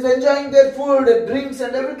 everybody is enjoying their food, drinks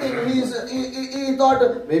and everything. He thought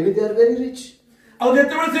maybe they are very rich. ଆଉ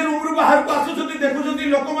ଯେତେବେଳେ ସେ ରୁମରୁ ବାହାରକୁ ଆସୁଛନ୍ତି, ଦେଖୁଛନ୍ତି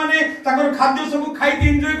ଲୋକମାନେ ତାଙ୍କର ଖାଦ୍ୟ ସବୁ ଖାଇକି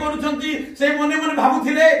ଏନ୍ଜୟ କରୁଛନ୍ତି, ସେ ମନେ ମନେ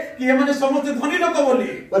ଭାବୁଥିଲେ କି ଏମାନେ ସମସ୍ତେ ଧନୀ ଲୋକ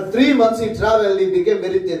ବୋଲି। But 3 months he traveled, he became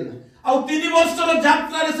very thin. ଆଉ 3 ବର୍ଷର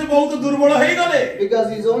ଯାତ୍ରାରେ ସେ ବହୁତ ଦୁର୍ବଳ ହେଇଗଲେ, because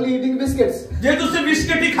he is only eating biscuits. ଯେହେତୁ ସେ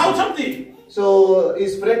ବିସ୍କେଟ ଖାଉଛନ୍ତି। So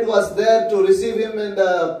his friend was there to receive him in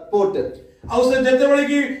the port. ଆଉ ସେ ଯେତେବେଳେ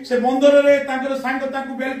କି ସେ ବନ୍ଦରରେ ତାଙ୍କର ସାଙ୍ଗ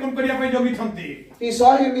ତାଙ୍କୁ ୱେଲକମ୍ କରିବା ପାଇଁ ଜଗିଛନ୍ତି। He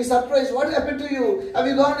saw him, he surprised. What happened to you? Have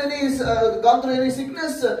you gone through any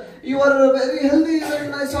sickness? You are very healthy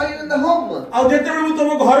when I saw you in the home. ଆଉ ଯେତେବେଳେ ମୁଁ ତମ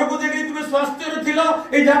ଘରକୁ ଯାଇକି ତୁମେ ସ୍ୱାସ୍ଥ୍ୟରେ ଥିଲ,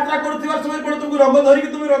 ଏଇ ଯାତ୍ରା କରୁଥିବା ସମୟରେ କଣ ତୁମକୁ ରୋଗ ଧରିକି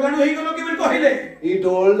ତୁମେ ରୋଗାଣୁ ହେଇଗଲ କି ବୋଲି କହିଲେ। He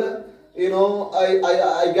told,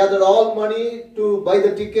 I gathered all money to buy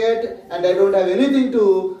the ticket and I don't have anything to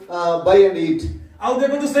buy and eat. ଆଉ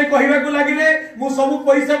ଦେଖନ୍ତୁ ସେ କହିବାକୁ ଲାଗିଲେ, ମୁଁ ସବୁ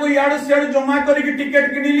ପଇସାକୁ ଇଆଡେ ସିଆଡେ ଜମା କରିକି ଟିକେଟ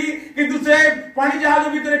କିଣିଲି, କିନ୍ତୁ ସେ ପାଣି ଜାହାଜ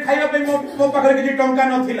ଭିତରେ ଖାଇବା ପାଇଁ ମୋ ପାଖରେ କିଛି ଟଙ୍କା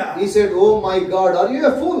ନଥିଲା। He said, oh my God, are you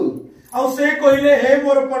a fool? ଆଉ ସେ କହିଲେ, ହେ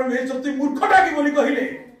ମୋର ପରମେଶ୍ୱର, ତୁ ମୂର୍ଖଟା କି ବୋଲି କହିଲେ।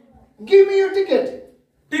 Give me your ticket.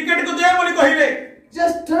 Ticket କୁ ଦେ ବୋଲି କହିଲେ।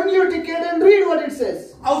 Just turn your ticket and read what it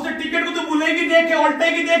says. ଆଉ ସେ ଟିକେଟ କୁ ତୁ ବୁଲେଇକି ଦେଖେ,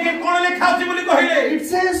 ଅଲଟେଇକି ଦେଖେ, କଣ ଲେଖା ଅଛି ବୋଲି କହିଲେ। It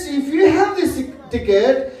says if you have this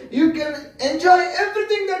ticket, you can enjoy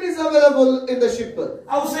everything that is available in the ship.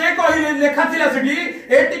 ଆଉ ସେ କହିଲେ, ଲେଖା ଥିଲା ସେଠି,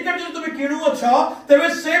 ଏ ଟିକେଟ ଯଦି ତୁମେ କିଣୁ ଅଛ, ତେବେ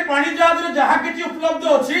ସେ ପାଣି ଜାହାଜରେ ଯାହା କିଛି ଉପଲବ୍ଧ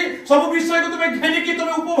ଅଛି, ସବୁ ବିଷୟକୁ ତୁମେ ଘେନିକି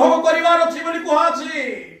ତୁମେ ଉପଭୋଗ କରିବାର ଅଛି ବୋଲି କୁହା ଅଛି।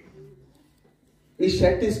 He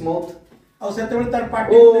shut his mouth. ଆଉ ସେତେବେଳେ ତାର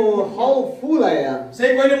ପାଟି, oh how fool I am. ସେ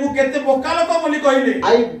କହିଲେ, ମୁଁ କେତେ ବୋକା ଲୋକ ବୋଲି କହିଲେ।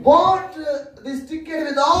 I bought this ticket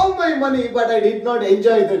with all my money, but I did not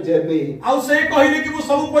enjoy the journey. ଆଉ ସେ କହିଲେ କି ମୁଁ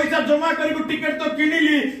ସବୁ ପଇସା ଜମା କରିକି ଟିକେଟ ତ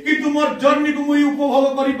କିଣିଲି, କିନ୍ତୁ ମୋର ଜର୍ଣ୍ଣି କୁ ମୁଁ ଉପଭୋଗ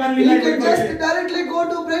କରି ପାରିଲି You ନାହିଁ। can just directly go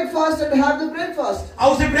to breakfast and have the breakfast.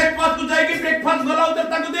 ଆଉ ସେ ବ୍ରେକଫାଷ୍ଟ କୁ ଯାଇକି ବ୍ରେକଫାଷ୍ଟ ଗଲା ଉତ୍ତର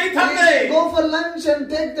ତାକୁ ଦେଇଥାନ୍ତେ। Go for lunch and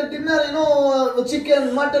take the dinner,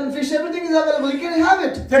 chicken, mutton, fish, everything is available. You can have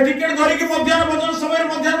it. ସେ ଟିକେଟ ଧରିକି ମଧ୍ୟାହ୍ନ ଭୋଜନ ସମୟରେ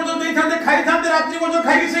ମଧ୍ୟାହ୍ନ ଭୋଜନ ଦେଇଥାନ୍ତେ, ଖାଇଥାନ୍ତେ, ରାତ୍ରି ଭୋଜନ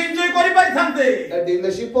ଖାଇକି ସେ ଏନ୍ଜୟ କରିପାରିଥାନ୍ତେ। And in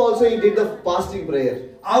the ship also he did the fasting prayer.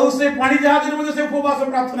 ଆଉ ସେ ପାଣି ଜାହାଜରେ ମଧ୍ୟ ସେ ଉପବାସ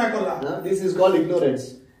ପ୍ରାର୍ଥନା କଲା। This is called ignorance.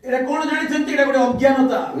 ଏଟା କଣ ଜାଣିଛନ୍ତି? ଏଟା ଗୋଟେ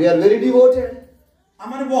ଅଜ୍ଞାନତା। We are very devoted.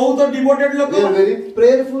 ଆମେ ବହୁତ ଡିଭୋଟେଡ୍ ଲୋକ। We are very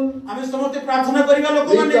prayerful. ଆମେ ସମସ୍ତେ ପ୍ରାର୍ଥନା କରିବା We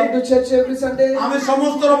ଲୋକମାନେ। come to church every Sunday. ଆମେ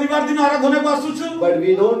ସମସ୍ତ ରବିବାର ଦିନ ଆରାଧନାକୁ ଆସୁଛୁ। But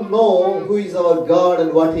we don't know who is our God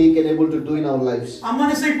and what He can able to do in our lives.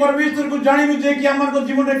 ଆମମାନେ ସେଇ ପରମେଶ୍ୱରକୁ ଜାଣିନୁ ଯେ କି ଆମର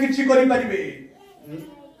ଜୀବନରେ କିଛି କରିପାରିବେ।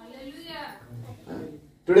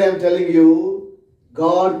 Today I am telling you,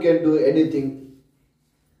 God can do anything.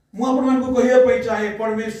 ମୁଁ ଆପଣମାନଙ୍କୁ କହିବା ପାଇଁ ଚାହେଁ,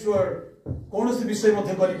 ପରମେଶ୍ୱର କୌଣସି ବିଷୟ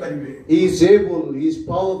ମଧ୍ୟ କରିପାରିବେ। He is able, He is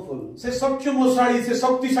powerful. ସେ ସକ୍ଷମଶାଳୀ, ସେ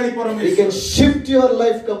ଶକ୍ତିଶାଳୀ He ପରମେଶ୍ୱର। can shift your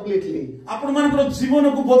life completely. ଆପଣମାନଙ୍କର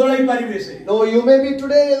ଜୀବନକୁ ବଦଳାଇ ପାରିବେ ସେ। No, you may be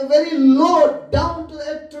today very low, down to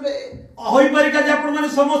earth today. ହୋଇପାରିକା ଯେ ଆପଣମାନେ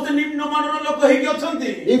ସମସ୍ତେ ନିମ୍ନମାନର ଲୋକ ହେଇକି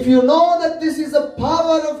ଅଛନ୍ତି। If you know that this is the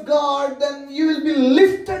power of God, then you will be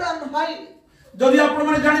lifted on high. ଯଦି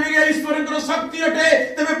ଆପଣମାନେ ଜାଣିବେ ଯେ ଈଶ୍ୱରଙ୍କର ଶକ୍ତି ଅଟେ,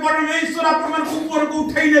 ତେବେ ପରମେଶ୍ୱର ଆପଣମାନଙ୍କୁ ଉପରକୁ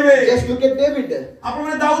ଉଠାଇ ନେବେ। Just look at David.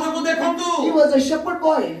 ଆପଣମାନେ ଦାଉଦକୁ ଦେଖନ୍ତୁ। He was a shepherd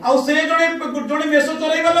boy. ଆଉ ସେ ଜଣେ ମେଷ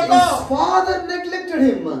ଚରାଇବା ଲୋକ। His father neglected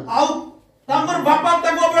him. ଆଉ ତାଙ୍କର ବାପା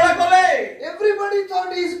ତାଙ୍କୁ ଅବହେଳା କଲେ। Everybody thought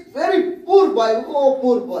he is very poor boy. Oh,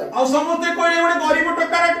 poor boy. ଆଉ ସମସ୍ତେ କହିଲେ ଗୋଟେ ଗରିବ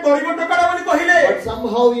ଟୋକାଟା ବୋଲି କହିଲେ। But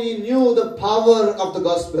somehow somehow he knew the power of the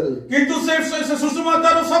gospel. किंतु से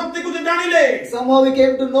सुसमाचार शक्ति को जानिले Somehow he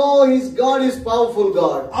came to know his God is powerful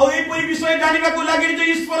God. ଆଉ ଏହି ପରି ବିଷୟ ଜାଣିବାକୁ ଲାଗିଲେ ଯେ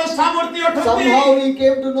ଈଶ୍ୱର ସାମର୍ଥ୍ୟ ଅଟନ୍ତି Somehow he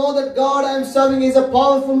came to know that God I am serving is a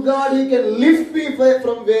powerful God. He can lift me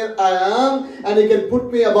from where I am and he can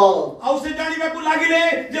put me above. ଆଉ ସେ ଜାଣିବାକୁ ଲାଗିଲେ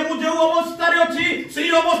ଯେ ମୁଁ ଯେଉଁ ଅବସ୍ଥାରେ ଅଛି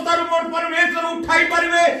ସେହି ଅବସ୍ଥାରୁ ମୋର ପରମେଶ୍ୱର ଉଠାଇ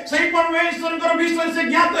ପାରିବେ ସେହି ପରମେଶ୍ୱରଙ୍କର ବିଷୟରେ ସେ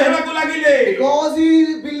ଜ୍ଞାତ ହେବାକୁ ଲାଗିଲେ Because he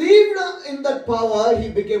believed in that power, he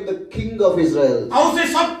became the king of Israel. ଆଉ ସେ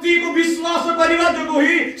ଶକ୍ତିକୁ ବିଶ୍ୱାସ କରିବା ଯୋଗୁଁ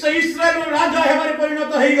ହିଁ ସେ ଇସ୍ରାଏଲର ରାଜା ହେବାରେ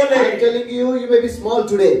ପରିଣତ ହେଇଗଲେ I am telling you, you may be small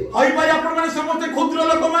today. ହୋଇପାରେ ଆପଣମାନେ ସମସ୍ତେ କ୍ଷୁଦ୍ର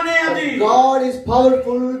ଲୋକମାନେ ଆଜି God is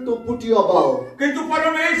powerful to put you above. କିନ୍ତୁ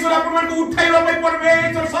ପରମେଶ୍ୱର ଆପଣମାନଙ୍କୁ ଉଠାଇବା ପାଇଁ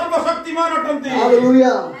ପରମେଶ୍ୱର ସର୍ବଶକ୍ତିମାନ ଅଟନ୍ତି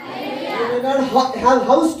Hallelujah. You may not have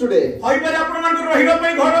house today, ହୋଇପାରେ ଆପଣମାନଙ୍କୁ ରହିବା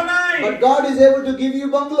ପାଇଁ ଘର ନାହିଁ but God is able to give you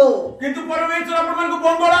bungalow. କିନ୍ତୁ ପରମେଶ୍ୱର ଆପଣମାନଙ୍କୁ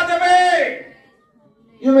ବଙ୍ଗଳା ଦେବେ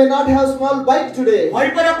You may not have small bike today,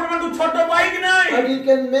 ହୋଇପାରେ ଆପଣମାନଙ୍କୁ ଛୋଟ ବାଇକ୍ ନାହିଁ but he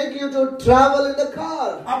can make you to travel in the car.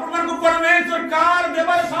 ଆପଣମାନଙ୍କୁ ପରମେଶ୍ୱର କାର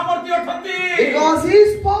ଦେବାରେ ସାମର୍ଥ୍ୟ ଅଟନ୍ତି Because he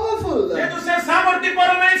is powerful. ଯେହେତୁ ସେ ସାମର୍ଥ୍ୟ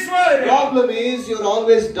ପରମେଶ୍ୱର Problem is you're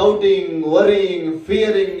always doubting, worrying,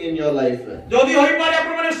 fearing in your life. ଯଦି ହୋଇପାରେ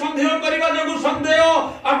ଆପଣମାନେ ସନ୍ଦେହ କରିବା ଯୋଗୁଁ ସନ୍ଦେହ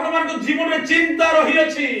ଆପଣମାନଙ୍କ ଜୀବନରେ ଚିନ୍ତା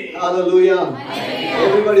ରହିଅଛି Hallelujah.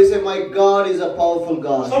 Everybody say, my God is a powerful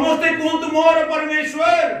God. ସମସ୍ତେ କୁହନ୍ତୁ ମୋର ପରମେଶ୍ୱର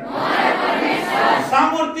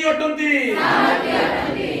ସାମର୍ଥ୍ୟ ଅଟନ୍ତି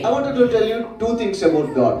I wanted to tell you two things about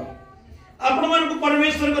God. ଆପଣମାନଙ୍କୁ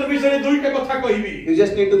ପରମେଶ୍ୱରଙ୍କ ବିଷୟରେ ଦୁଇଟା କଥା କହିବି You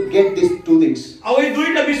just need to get these two things. ଆଉ ଏଇ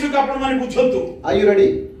ଦୁଇଟା ବିଷୟକୁ ଆପଣମାନେ ବୁଝନ୍ତୁ Are you ready?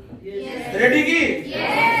 ରେଡି କି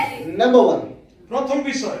Number one, ପ୍ରଥମ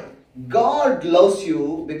ବିଷୟ God loves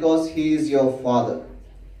you because he is your father.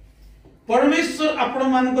 ପରମେଶ୍ୱର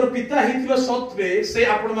ଆପଣମାନଙ୍କର ପିତା ହେଇଥିବା ସତ୍ତ୍ୱେ ସେ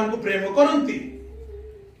ଆପଣମାନଙ୍କୁ ପ୍ରେମ କରନ୍ତି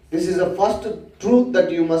This is the first truth that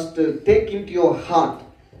you must take into your heart.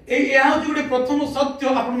 ଏହା ହେଉଛି ଗୋଟେ ପ୍ରଥମ ସତ୍ୟ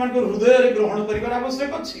ଆପଣମାନଙ୍କ ହୃଦୟରେ ଗ୍ରହଣ କରିବାର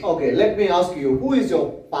ଆବଶ୍ୟକ ଅଛି Okay, let me ask you, who is your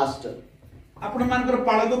pastor? ଆପଣମାନଙ୍କର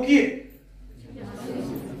ପାଳକ କିଏ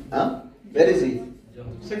Huh? Where is he?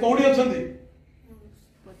 ସେ କୋଉଠି ଅଛନ୍ତି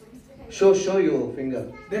Show your finger.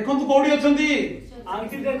 ଦେଖନ୍ତୁ କୋଉଠି ଅଛନ୍ତି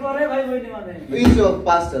आंटी देखो रे भाई बहनी माने Who is your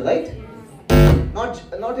pastor, right?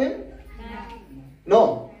 Not him? No,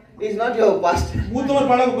 he is not your pastor. ମୁଁ ତମର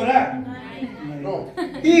ପାଳକ ପରା No,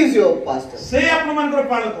 he is your pastor. ସେ ଆପଣମାନଙ୍କର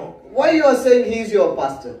ପାଳକ Why you are saying he is your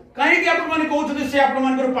pastor? କାହିଁକି ଆପଣମାନେ କହୁଛନ୍ତି ସେ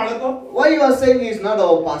ଆପଣମାନଙ୍କର ପାଳକ Why you are saying he is not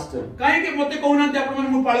our pastor? କାହିଁକି ମୋତେ କହୁନାହାନ୍ତି ଆପଣମାନେ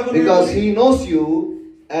ମୁଁ ପାଳକ ନୁହେଁ Because ବୋଲି? he knows you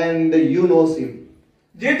and you knows him.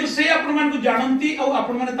 ଯେହେତୁ ସେ ଆପଣମାନଙ୍କୁ ଜାଣନ୍ତି ଆଉ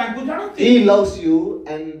ଆପଣମାନେ ତାଙ୍କୁ ଜାଣନ୍ତି He loves you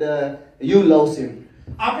and you loves him.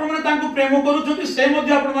 ଆପଣମାନେ ତାଙ୍କୁ ପ୍ରେମ କରୁଛନ୍ତି ସେ ମଧ୍ୟ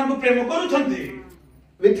ଆପଣମାନଙ୍କୁ ପ୍ରେମ କରୁଛନ୍ତି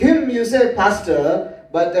With him you say pastor,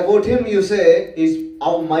 but about him you say he's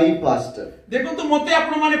my pastor. ଦେଖନ୍ତୁ ମୋତେ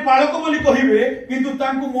ଆପଣମାନେ ପାଳକ ବୋଲି କହିବେ କିନ୍ତୁ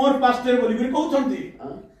ତାଙ୍କୁ ମୋର ପାଷ୍ଟର ବୋଲି କହୁଛନ୍ତି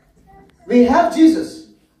We have Jesus.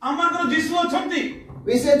 ଆମମାନଙ୍କର ଯୀଶୁ ଅଛନ୍ତି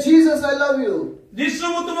We say, Jesus, I love you. ଯୀଶୁ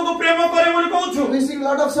ମୁଁ ତୁମକୁ ପ୍ରେମ କରେ ବୋଲି କହୁଛୁ We sing a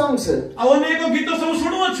lot of songs. ଆଉ ଅନେକ ଗୀତ ସବୁ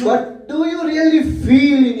ଶୁଣୁଅଛୁ But do you really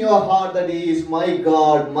feel in your heart that he is my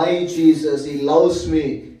God, my Jesus, he loves me?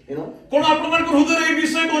 You know? कोण ଆପଣମାନଙ୍କ ହୃଦୟରେ ଏହି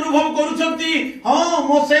ବିଷୟକୁ ଅନୁଭବ କରୁଛନ୍ତି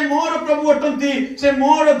ହଁ ସେ ମୋର ପ୍ରଭୁ ଅଟନ୍ତି ସେ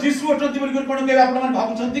ମୋର ଯୀଶୁ ଅଟନ୍ତି ବୋଲି କୋଣ କେବେ ଆପଣମାନେ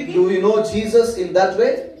ଭାବୁଛନ୍ତି କି Do you know Jesus in that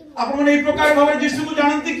way? ଆପଣମାନେ ଏହି ପ୍ରକାର ଭାବରେ ଯୀଶୁକୁ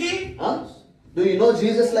ଜାଣନ୍ତି କି Huh? Do you know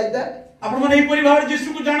Jesus like that? ଆପଣମାନେ ଏହିପରି ଭାବରେ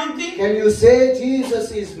ଯୀଶୁକୁ ଜାଣନ୍ତି Can you say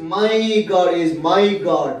Jesus is my God, he is my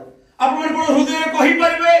God? ଆପଣମାନେ କୋଣ ହୃଦୟରେ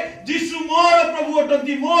କହିପାରିବେ ଯୀଶୁ ମୋର ପ୍ରଭୁ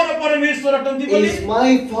ଅଟନ୍ତି ମୋର ପରମେଶ୍ୱର ଅଟନ୍ତି He ବୋଲି is my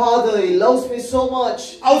Father, he loves me so much.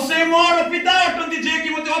 ଆଉ ସେ ମୋର ପିତା ଅଟନ୍ତି ଯେ କି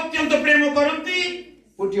ମୋତେ ଅତ୍ୟନ୍ତ ପ୍ରେମ କରନ୍ତି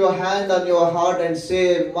Put your hand on your heart and say,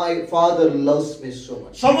 my Father loves me so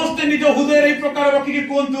much. ସମସ୍ତେ ନିଜ ହୃଦୟରେ ଏହି ପ୍ରକାର ରଖିକି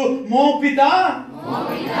କୁହନ୍ତୁ ମୋ ପିତା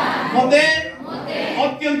ମୋତେ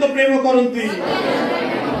ଅତ୍ୟନ୍ତ ପ୍ରେମ କରନ୍ତି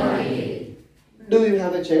Do you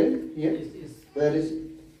have a child here? Where is he?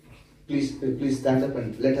 Please stand up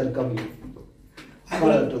and let her come here.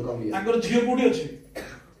 Call her to come here. ତାଙ୍କର ଝିଅ କୋଉଠି ଅଛି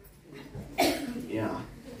Yeah.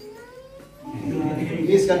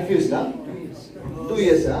 He is confused, huh? 2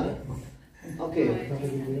 years, huh? Okay.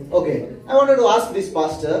 Okay. I wanted to ask this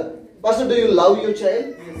pastor. Pastor, do you love your child?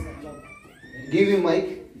 Give him mic.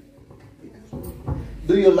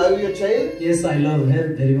 Do you love your child? Yes, I love her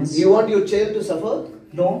very much. You want your child to suffer?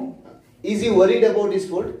 No, Is he worried about his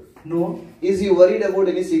food? no, Is he worried about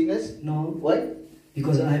any sickness? no. Why?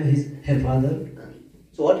 Because I am her father.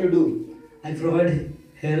 So what you do? I provide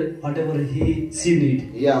her whatever she need.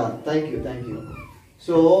 Yeah, thank you.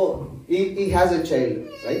 So he has a child,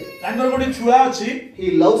 right? ତାଙ୍କର ଗୋଟେ ଛୁଆ ଅଛି He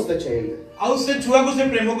loves the child. ଆଉ ସେ ଛୁଆକୁ ସେ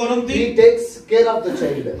ପ୍ରେମ କରନ୍ତି He takes care of the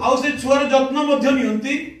child. ଆଉ ସେ ଛୁଆର ଯତ୍ନ ମଧ୍ୟ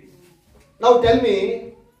ନିଅନ୍ତି Now tell me,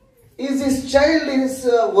 Is his child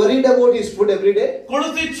worried about his food every day? कोन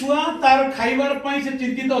से छुआ तार खाइबार पई से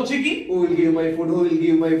चिंतित अछि कि Who will give my food? Who will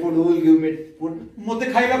give my food? Who will give me food?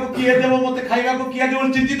 मते खाइबा को किए देबो मते खाइबा को किए देबो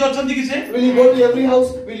चिंतित अछंती कि से Will you go to every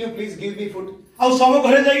house? Will you please give me food? आ सब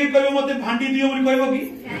घरे जाई कहबो मते भांडी दियो बोली कहबो कि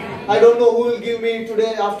I don't know who will give me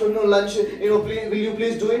today afternoon lunch. Please, will you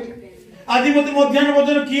please do it? आदि मते मध्याह्न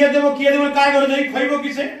भोजन किए देबो काय घरे जाई खइबो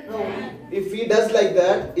कि से No. If he does like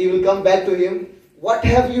that, he will come back to him. What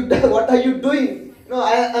have you done? What are you doing? No,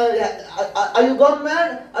 are you gone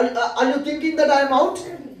mad? Are you thinking that I am out?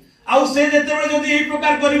 आउ से जेते बेले जदी एई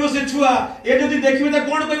प्रकार करिवो से छुआ ए जदी देखिबे त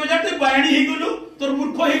कोन कहबो जाते बायणी ही गेलु तोर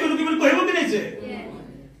मूर्ख ही गेलु कि बोल कहबो कि नै से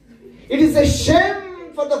It is a shame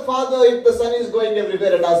for the father if the son is going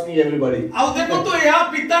everywhere and asking everybody. आउ देखो तो या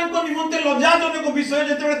पिता को निमंते लज्जाजनक विषय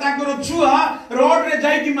जेते बेले ताकर छुआ रोड रे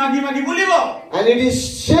जाई कि मागी मागी बुलिबो And it is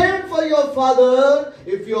shame for your father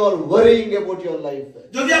if you are worrying about your life.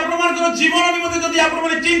 जदि आपण मानकर जीवन निमंते जदि आपण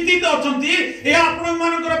माने चिंतित अछंती ए आपण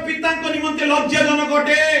मानकर पिता को निमंते लज्जाजनक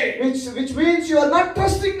अटे Which means you are not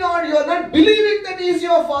trusting God, you are not believing that He is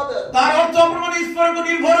your father. तार अर्थ आपण माने ईश्वर को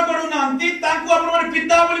निर्भर करू नांती ताकू आपण माने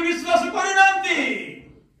पिता बोली विश्वास करू नांती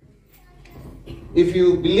If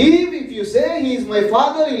you believe, if you say He is my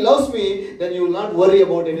father, He loves me, then you will not worry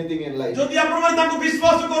about anything in life. जदि आपण माने ताकू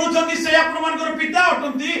विश्वास करूछंती से आपण मानकर पिता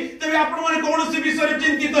अटंती तबे आपण माने कोनोसी विषय रे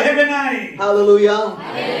चिंतित हेबे नाही Hallelujah.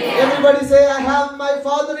 Everybody say, I have my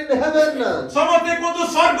father in heaven. समते को तो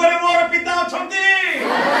स्वर्ग रे मोर पिता अछंती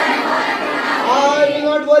I will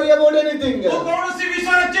not worry about anything. तो कोनोसी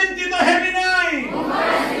विषय रे चिंतित हेबे नाही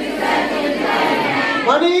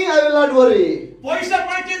Money, I will not worry. पैसा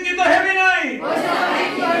पर चिंतित हेबे नाही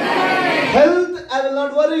Health, I will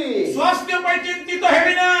not worry. स्वास्थ्य पर चिंतित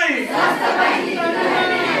हेबे नाही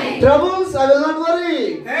Troubles, I will not worry.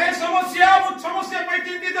 ए समस्या पर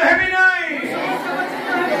चिंतित हेबे नाही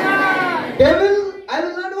Devil, I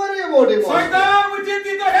will not worry about him. शैतान पर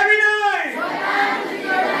चिंतित हेबे नाही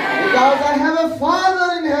Because I have a father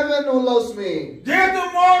in heaven who loves me. जे तू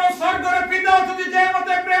मोर स्वर्ग रे पिता अछंती जे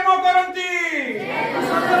मते प्रेम करंती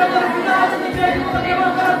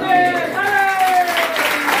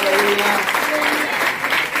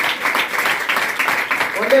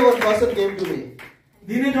One day one person came to me.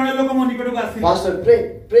 दिने जणे लोक मो निकट को आसी Pastor,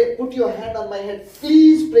 pray, put your hand on my head.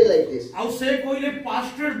 Please pray like this. आउ से कोइले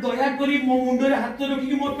पास्टर दया करी मो मुंडे रे हाथ रखी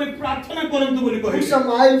कि मोर पे प्रार्थना करंतु बोली Put कहिले some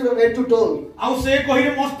oil from head to toe. आउ से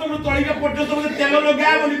कहिले मस्तक नु तळिका पर्यंत मते तेल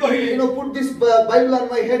लगा बोली कहिले Put this Bible on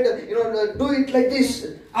my head. Do it like this.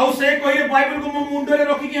 आउ से कहिले बाइबल को मो मुंडे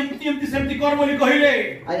रे रखी कि एमती सेमती कर बोली कहिले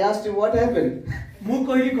I asked him what happened. मु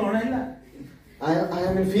कहिली कोन हैला I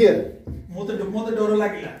am in fear मोते डर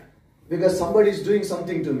लागिला because somebody is doing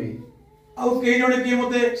something to me. आउ कई जणे कि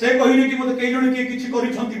मते से कहिले कि मते कई जणे कि किछि करि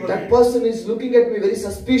छंती बोली That person is looking at me very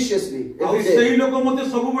suspiciously आउ every सेही day. लोक मते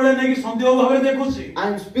सब बेले नै कि संदेह भाबरे देखुछि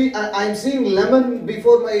I am seeing lemon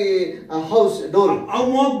before my house door. आउ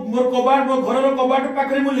मोर कबाट मोर घर रो कबाट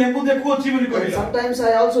पाखरे मु लेंबू देखु अछि बोली And कहिला sometimes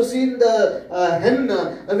I also seen the hen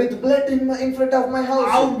with blood in front of my आउ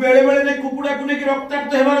house. बेले बेले नै कुकुडा कुने कि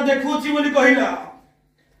रक्ताक्त हेबार देखु अछि बोली कहिला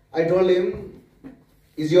I told him,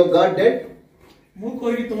 is your God dead? मु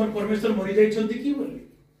कहिली तुमर परमेश्वर मरि जाई छंती की बोली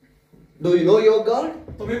Do you know your God?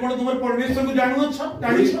 तबे कोन तुमर परमेश्वर को जानु छ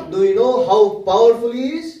जानि छ Do you know how powerful He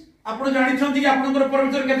is? आपण जानि छंती कि आपनकर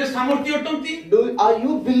परमेश्वर केते सामर्थ्य अटंती Are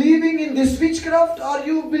you believing in this witchcraft or are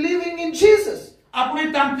you believing in Jesus?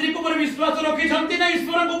 आपण तांत्रिक ऊपर विश्वास रखि छंती ना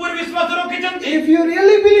ईश्वर को ऊपर विश्वास रखि छंती If you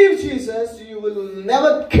really believe Jesus, you will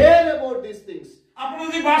never care about these things. आपण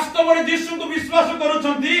यदि वास्तव रे यीशु को विश्वास करू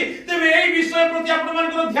छंती तबे एई विषय प्रति आपण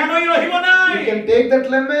मानकर ध्यान ही रहिबो ना You can take that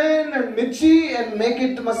lemon and mirchi and make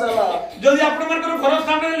it masala. जदि आपण मानकर घर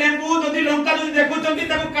सामने लेंबू जदि लंका जदि देखु छंती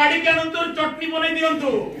ताको काडी के अनंतर चटनी बनाई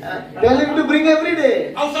दियंतु Tell him to bring every day.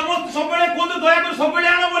 आ समस्त सबेले कोन दया कर सबेले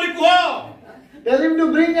आनो बोली कहो Tell him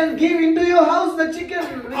to bring and give into your house the chicken.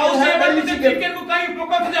 आ से बाकी चिकन को काई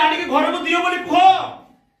पका से आडी के घर को दियो बोली कहो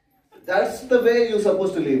That's the way you're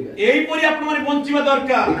supposed to live. एई परि आपण माने बंचिबा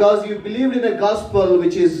दरकार Because you believed in a gospel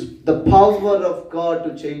which is the power of God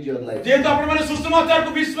to change your life. जे तो आपण माने सुसमाचार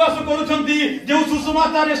को विश्वास करू छंती जे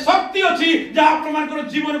सुसमाचार रे शक्ति अछि जे आपण मानकर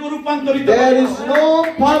जीवन को रूपांतरित There is no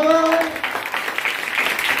power.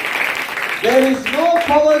 There is no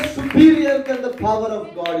power superior than the power of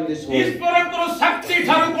God in this world. ईश्वरଙ୍କର शक्ति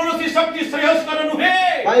ठारू कोनोसी शक्ति श्रेयस्कर नुहे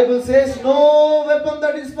Bible says no weapon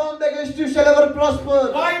that is formed against you shall ever prosper.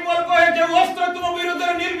 Bible कहे जे अस्त्र तुम विरुद्ध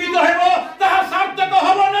रे निर्मित हेबो ताहा सार्थक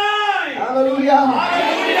हबो नै Hallelujah.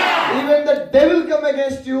 Hallelujah Even the devil come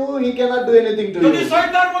against you, he cannot do anything to जदि you.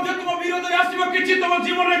 शैतान मध्ये तुम विरुद्ध रे आसीबो किछि तुम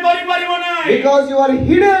जीवन रे करि परिबो नै Because you are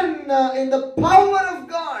hidden in the power of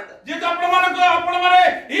God. जे କିନ୍ତୁ ଆପଣ ମାନେ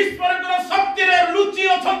ଈଶ୍ୱରଙ୍କର ଶକ୍ତିରେ ଲୁଚି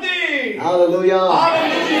ଅଛନ୍ତି। Hallelujah.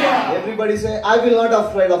 Hallelujah. Everybody say, I will not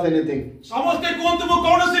afraid of anything. ସମସ୍ତେ କୁହନ୍ତୁ ମୁଁ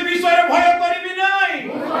କୌଣସି ବିଷୟରେ ଭୟ କରିବି ନାହିଁ।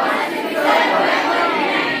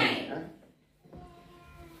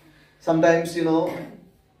 Sometimes,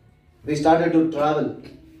 we started to travel.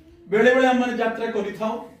 ବେଳେ ବେଳେ ଆମେ ଯାତ୍ରା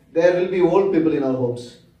କରିଥାଉ। There will be old people in our homes.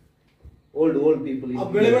 Old people. ଆଉ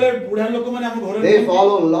ବେଳେ ବେଳେ ବୁଢା ଲୋକମାନେ ଆମ ଘରେ They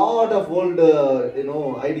follow a lot of old,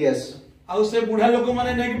 ideas. ଆଉ ସେ ବୁଢା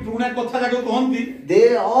ଲୋକମାନେ ନେଇକି ପୁରୁଣା କଥା ଯାକ କହନ୍ତି। They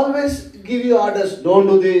always give you orders. Don't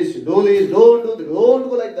do this, don't do this, don't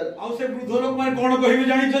go like that. ଆଉ ସେ ବୃଦ୍ଧ ଲୋକମାନେ କଣ କହିବେ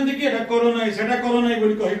ଜାଣିଛନ୍ତି କି? ଏଟା କର ନାହିଁ, ସେଟା କର ନାହିଁ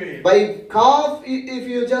ବୋଲି କହିବେ। By cough, if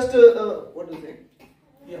you just, what do you say?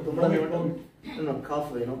 No, cough,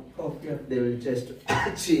 they will just,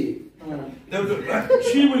 chee.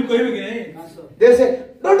 They say,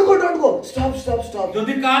 don't go, stop.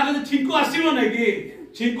 ଯଦି କାହା ଯଦି ଛିଙ୍କୁ ଆସିବ ନାହିଁ କି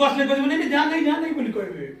ଛିଙ୍କୁ ଆସିଲେ କହିବେ ନାହିଁ ଯା ନାହିଁ ବୋଲି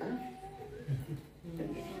କହିବେ।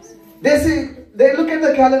 They look at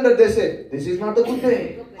the calendar, they say, this is not a good day.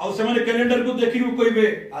 ଆଉ ସେମାନେ କ୍ୟାଲେଣ୍ଡର କୁ ଦେଖିକି କହିବେ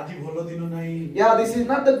ଆଜି ଭଲ ଦିନ ନାହିଁ। Yeah, this is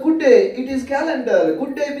not a good day. It is calendar.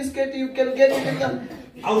 Good day biscuit you can get it again.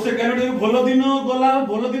 ଆଉ ସେ କ୍ୟାଲେଣ୍ଡର ଭଲ ଦିନ ଗଲା,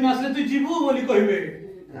 ଭଲ ଦିନ ଆସିଲେ ତୁ ଯିବୁ ବୋଲି କହିବେ।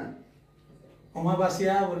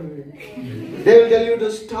 ଅମାବାସ୍ୟା ବୋଲିବେ। They will tell you to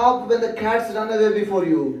stop when the cats run away before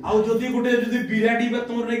you. ଆଉ ଯଦି ବିରାଡି ବା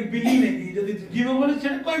ତମର ନାହିଁ ବିଲି ନାହିଁ ଯଦି ଯିବ ବୋଲି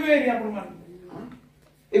ସେଟା କହିବେ ଆପଣ ମାନେ।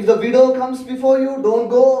 If the widow comes before you, don't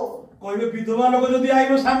go. କହିବେ ବିଧବା ଲୋକ ଯଦି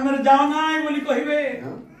ଆଇବ ସାମ୍ନାରେ ଯାଅ ନାହିଁ ବୋଲି କହିବେ।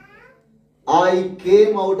 I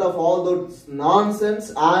came out of all those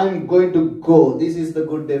nonsense. I am going to go. This is the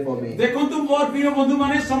good day for me. ଦେଖନ୍ତୁ ମୋର ପ୍ରିୟ ବନ୍ଧୁ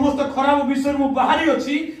ମାନେ ସମସ୍ତ ଖରାପ ବିଷୟରୁ ମୁଁ ବାହାରି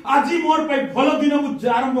ଅଛି। ଆଜି ମୋର ପାଇଁ ଭଲ ଦିନ ମୁଁ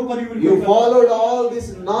ଆରମ୍ଭ କରିବି। You followed all this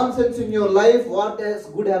nonsense in your life. What has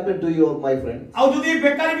good happened to you, my friend? ଆଉ ଯଦି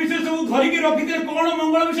ବେକାରୀ ବିଷୟ ସବୁ ଧରିକି ରଖିଥିଲେ କଣ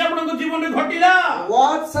ମଙ୍ଗଳ ବିଷୟ ଆପଣଙ୍କ ଜୀବନରେ ଘଟିଲା?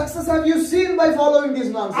 What success have you seen by following this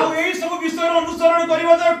ଆଉ nonsense? ଏହି ସବୁ ବିଷୟର ଅନୁସରଣ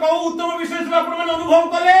କରିବା ଦ୍ୱାରା କୋଉ ଉତ୍ତମ ବିଷୟ ସବୁ ଆପଣମାନେ ଅନୁଭବ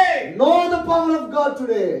କଲେ? Know the power of God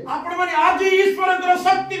today. ଆପଣମାନେ ଆଜି ଈଶ୍ୱରଙ୍କର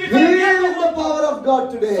ଶକ୍ତି ବିଷୟରେ Feel the power of God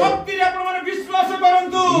today. ଶକ୍ତିରେ ଆପଣମାନେ ବିଶ୍ୱାସ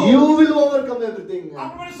କରନ୍ତୁ। You will overcome everything.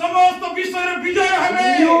 ଆପଣମାନେ ସମସ୍ତ ବିଷୟରେ ବିଜୟ ହେବେ।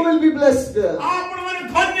 You will be blessed. ଆପଣମାନେ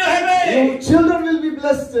ଧନ୍ୟ ହେବେ। Your children will be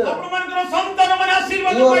blessed. ଆପଣମାନଙ୍କର ସନ୍ତାନମାନେ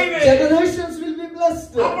ଆଶୀର୍ବାଦ Your ପାଇବେ। generations will be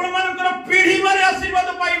blessed. ଆପଣମାନଙ୍କର ପିଢ଼ିମାନେ ଆଶୀର୍ବାଦ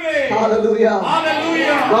ପାଇବେ। Hallelujah.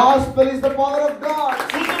 Hallelujah. Gospel is the power of God.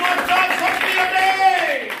 ସୁସମାଚାର ଶକ୍ତି ଅଟେ।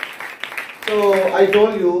 So I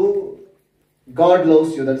told you, God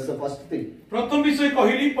loves you. That's the first thing. ପ୍ରଥମ ବିଷୟ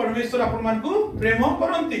କହିଲି ପରମେଶ୍ୱର ଆପଣମାନଙ୍କୁ ପ୍ରେମ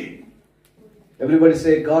କରନ୍ତି। Everybody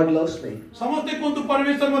say, God loves me. ସମସ୍ତେ କୁହନ୍ତୁ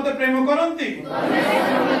ପରମେଶ୍ୱର ମୋତେ ପ୍ରେମ କରନ୍ତି।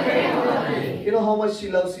 You know how much He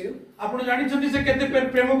loves you? ଆପଣ ଜାଣିଛନ୍ତି ସେ କେତେ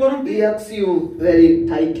ପ୍ରେମ କରନ୍ତି? He hugs you very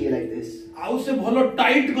tightly like this. ଆଉ ସେ ଭଲ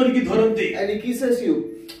ଟାଇଟ୍ କରିକି ଧରନ୍ତି। And He kisses you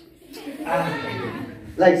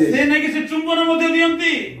like this. ସେ ନାଇକି ସେ ଚୁମ୍ବନ ମଧ୍ୟ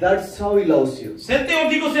ଦିଅନ୍ତି। That's how He loves you. ସେତେ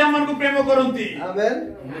ଅଧିକ ସେ ଆମମାନଙ୍କୁ ପ୍ରେମ କରନ୍ତି। Amen.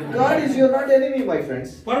 God is your not enemy, my friends.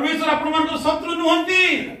 ପରମେଶ୍ୱର ଆପଣମାନଙ୍କର ଶତ୍ରୁ ନୁହନ୍ତି।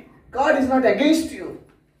 God is not against you.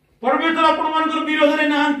 ପରମେଶ୍ୱର ଆପଣମାନଙ୍କର ବିରୋଧରେ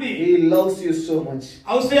ନାହାନ୍ତି। He loves you so much.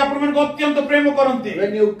 ଆଉ ସେ ଆପଣମାନଙ୍କୁ ଅତ୍ୟନ୍ତ ପ୍ରେମ କରନ୍ତି।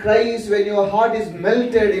 When you cry, when your heart is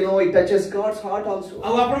melted, it touches God's heart also.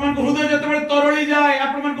 ଆଉ ଆପଣମାନଙ୍କ ହୃଦୟ ଯେତେବେଳେ ତରଳି ଯାଏ,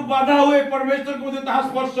 ଆପଣମାନଙ୍କୁ ବାଧା ହୁଏ, ପରମେଶ୍ୱରଙ୍କୁ ମଧ୍ୟ ତାହା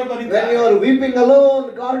ସ୍ପର୍ଶ କରିଥାଏ। When you are weeping alone,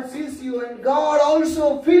 God sees you and God also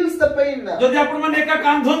feels the pain. ଯଦି ଆପଣମାନେ ଏକା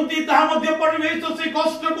କାନ୍ଦନ୍ତି, ତାହା ମଧ୍ୟ ପରମେଶ୍ୱର ସେ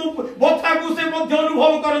କଷ୍ଟକୁ ବଥାକୁ ସେ ମଧ୍ୟ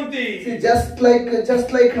ଅନୁଭବ କରନ୍ତି। See, just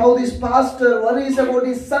like how this pastor worries about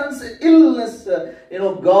his son's illness,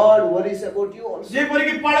 God worries about you also.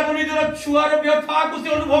 ଯେପରିକି ପାଳକ ନିଜର ଛୁଆର ବ୍ୟଥାକୁ ସେ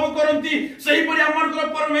ଅନୁଭବ କରନ୍ତି, ସେହିପରି ଆମମାନଙ୍କର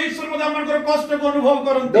ପରମେଶ୍ୱର ମଧ୍ୟ ଆମମାନଙ୍କର କଷ୍ଟକୁ ଅନୁଭବ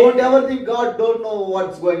କରନ୍ତି। Don't ever think God don't know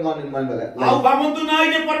what's going on in my life. ଆଉ ଭାବନ୍ତୁ ନାହିଁ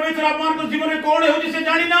ଯେ ପରମେଶ୍ୱର ଆମମାନଙ୍କ ଜୀବନରେ କଣ ହେଉଛି ସେ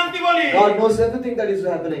ଜାଣି ନାହାନ୍ତି ବୋଲି। God knows everything that is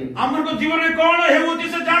happening. ଆମମାନଙ୍କ ଜୀବନରେ କଣ ହେଉଛି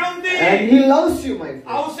ସେ ଜାଣନ୍ତି। And He loves you, my friend.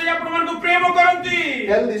 ଆଉ ସେ ଆପଣମାନଙ୍କୁ ପ୍ରେମ କରନ୍ତି।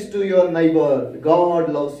 Tell this to your neighbor. God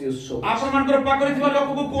loves you so much. ଆପଣମାନଙ୍କର ପାଖରେ ଥିବା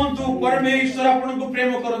ଲୋକକୁ କୁହନ୍ତୁ ପରମେଶ୍ୱର ଆପଣଙ୍କୁ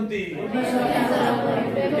ପ୍ରେମ କରନ୍ତି।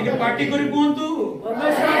 ଟିକେ ପାଟି କରି କୁହନ୍ତୁ।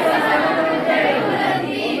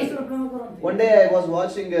 One day I was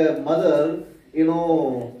watching a mother,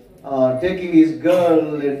 taking his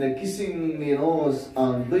girl and kissing,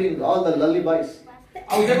 doing all the lullabies.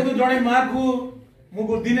 ଆଉ ଦେଖନ୍ତୁ ଜଣେ ମାକୁ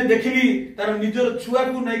ମୁଁ ଦିନେ ଦେଖିଲି ତାର ନିଜର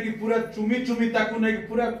ଛୁଆକୁ ନେଇକି ପୁରା ଚୁମି ତାକୁ ନେଇକି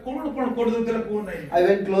ପୁରା କଣ କରିଦେଉଥିଲା କୁହ ନାହିଁ। I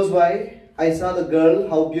went close by. I saw the girl,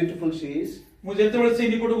 how beautiful she is. ମୁଁ ଯେତେବେଳେ ସେ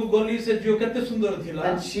ନିକଟକୁ ଗଲି ସେ ଝିଅ କେତେ ସୁନ୍ଦର ଥିଲା।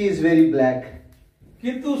 And she is very black.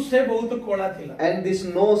 କିନ୍ତୁ ସେ ବହୁତ କଳା ଥିଲା। And this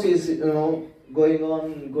nose is, going on.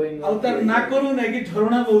 ଆଉ ତାର ନାକରୁ ନେଇକି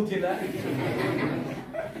ଝରଣା ବହୁଥିଲା।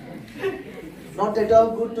 Not at all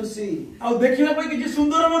good to see. ଆଉ ଦେଖିବା ପାଇଁ କିଛି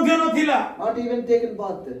ସୁନ୍ଦର ମଧ୍ୟ ନଥିଲା। Not even taken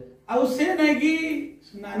bath. ଆଉ ସେ ନାଇକି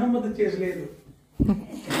ସ୍ନାନ ମଧ୍ୟ చేసలేదు।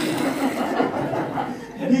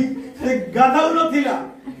 ସେ ଗାଧାଉ ନଥିଲା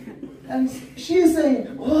And she is saying,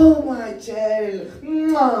 "Oh my child,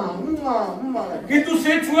 mwah, mwah, mwah." କିନ୍ତୁ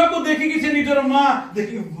ସେ ଛୁଆକୁ ଦେଖିକି ସେ ନିଜର ମା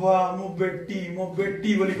ଦେଖିକି ବାଃ ମୋ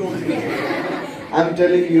ବେଟି ବୋଲି କହୁଥିଲା I'm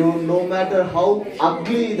telling you, no matter how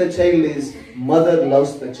ugly the child is, mother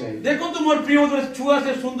loves the child. ଦେଖନ୍ତୁ ମୋର ପ୍ରିୟ ବନ୍ଧୁ ଛୁଆ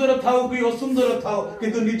ସେ ସୁନ୍ଦର ଥାଉ କି ଅସୁନ୍ଦର ଥାଉ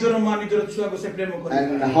କିନ୍ତୁ ନିଜର ମା ନିଜର ଛୁଆକୁ ସେ ପ୍ରେମ କରେ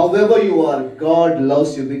And however you are, God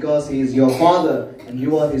loves you because He is your Father and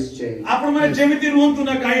you are His child. ଆପଣ ମାନେ ଯେମିତି ରୁହନ୍ତୁ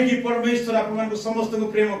ନା କାହିଁକି ପରମେଶ୍ୱର ଆପଣମାନଙ୍କୁ ସମସ୍ତଙ୍କୁ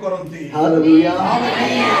ପ୍ରେମ କରନ୍ତି Hallelujah.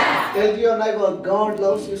 Tell your neighbor, God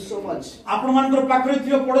loves you so much. ଆପଣ ମାନଙ୍କର ପାଖରେ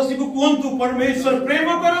ଥିବା ପଡୋଶୀକୁ କୁହନ୍ତୁ ପରମେଶ୍ୱର ପ୍ରେମ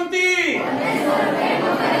କରନ୍ତି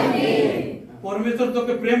ପରମେଶ୍ୱର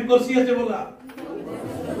ତୋକେ ପ୍ରେମ କରସି ଅଛି ବୋଲା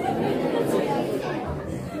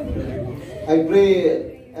I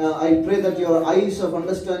pray that your eyes of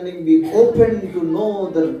understanding be open to know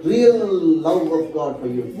the real love of God for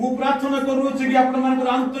you. ମୁଁ ପ୍ରାର୍ଥନା କରୁଅଛି କି ଆପଣ ମାନଙ୍କର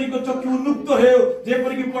ଆନ୍ତରିକ ଚକ୍ଷୁ ଉନ୍ମୁକ୍ତ ହେଉ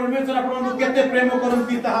ଯେପରି କି ପରମେଶ୍ୱର ଆପଣଙ୍କୁ କେତେ ପ୍ରେମ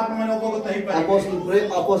କରନ୍ତି ତାହା ଆପଣ ମାନେ ଅବଗତ ହେଇପାରିବେ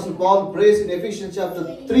Apostle Paul prays in Ephesians chapter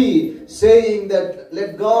 3 saying that let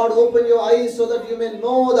God open your eyes so that you may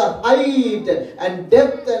know the height and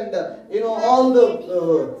depth and all the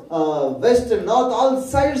west and north, all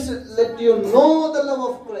sides, let you know the love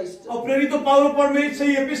of Christ. ଆଉ ପ୍ରେରିତ Paul ପରମେଶ୍ୱର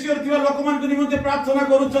ଏଫେସିୟର ଥିବା ଲୋକମାନଙ୍କ ନିମନ୍ତେ ପ୍ରାର୍ଥନା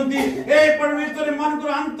କରୁଛନ୍ତି ଏ ପରମେଶ୍ୱର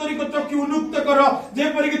ମାନଙ୍କର ଆନ୍ତରିକ ଚକ୍ଷୁ ଉନ୍ମୁକ୍ତ କର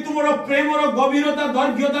ଯେପରି କି ତୁମର ପ୍ରେମର ଗଭୀରତା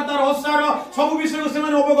ଦୈର୍ଘ୍ୟତା ତାର ଅସାର ସବୁ ବିଷୟକୁ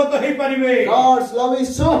ସେମାନେ ଅବଗତ ହେଇପାରିବେ God's love is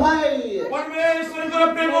so high. ପରମେଶ୍ୱରଙ୍କର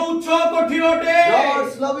ପ୍ରେମ ଉଚ୍ଚ କୋଠୀ ଅଟେ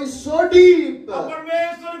God's love is so deep.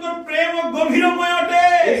 ପରମେଶ୍ୱରଙ୍କର ପ୍ରେମ ଗଭୀରମୟ ଅଟେ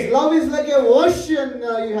His love is like a ocean.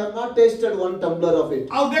 You have not tasted one tumbler of it.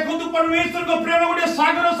 ଆଉ ଦେଖନ୍ତୁ ପରମେଶ୍ୱରଙ୍କ ପ୍ରେମ ଗୋଟେ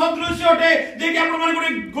ସାଗର ସଦୃଶ୍ୟ ଅଟେ ଯେ କି ଆପଣ ମାନେ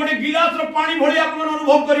ଗୋଟେ ଗିଲାସର ପାଣି ଭଳି ଆପଣ ମାନେ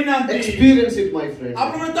ଅନୁଭବ କରିନାହାନ୍ତି Experience it, my friend.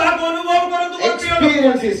 ଆପଣ ମାନେ ତାହାକୁ ଅନୁଭବ କରନ୍ତୁ ମୋ ପ୍ରିୟ ଲୋକ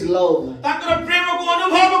Experience His love. ତାଙ୍କର ପ୍ରେମକୁ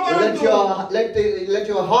ଅନୁଭବ କରନ୍ତୁ Let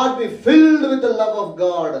your heart be filled with the love of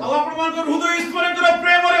God. ଆଉ ଆପଣଙ୍କର ହୃଦୟ ଈଶ୍ୱରଙ୍କର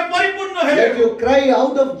ପ୍ରେମରେ ପରିପୂର୍ଣ୍ଣ ହେଉ Let you cry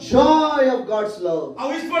out of joy of God's love. ଆଉ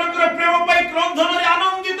ଈଶ୍ୱରଙ୍କର ପ୍ରେମ ପାଇଁ କ୍ରୋଧନରେ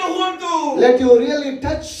ଆନନ୍ଦିତ ହୁଅନ୍ତୁ Let you really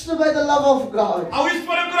touched by the love of God. ଆଉ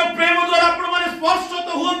ଈଶ୍ୱରଙ୍କର ପ୍ରେମ ଦ୍ୱାରା ଆପଣ ମାନେ ସ୍ପର୍ଶିତ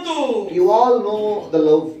ହୁଅନ୍ତୁ You all know the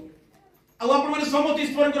love. ଆଉ ଆପଣ ମାନେ ସମସ୍ତ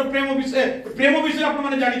ଈଶ୍ୱରଙ୍କର ପ୍ରେମ ବିଷୟରେ ଆପଣ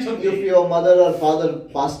ମାନେ ଜାଣିଛନ୍ତି If your mother or father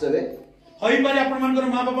passed away, ହୋଇପାରେ ଆପଣ ମାନଙ୍କର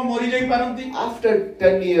ମା ବାପା ମରି ଯାଇ ପାରନ୍ତି after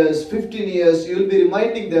 10 years, 15 years, you will be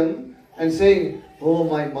reminding them and saying, "Oh,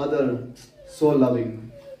 my mother, so loving."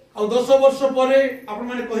 ଆଉ 10 ବର୍ଷ ପରେ ଆପଣ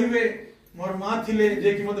ମାନେ କହିବେ ମୋର ମା ଥିଲେ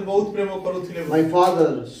ଯେ କି ମୋତେ ବହୁତ ପ୍ରେମ କରୁଥିଲେ My father,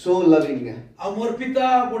 so loving. ଆଉ ମୋର ପିତା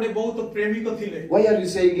ଗୋଟେ ବହୁତ ପ୍ରେମିକ ଥିଲେ Why are you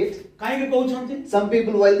saying it? କାହିଁକି କହୁଛନ୍ତି Some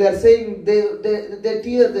people, while they are saying, they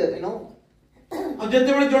tear the, ଆଉ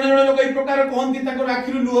ଯେତେବେଳେ ଜଣେ ଜଣେ ଲୋକ ଏହି ପ୍ରକାର କହନ୍ତି ତାଙ୍କର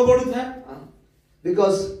ଆଖିରୁ ଲୁହ ଗଡୁଥାଏ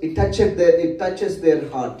because it touches their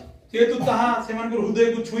heart. ଯେହେତୁ ତାହା ସେମାନଙ୍କର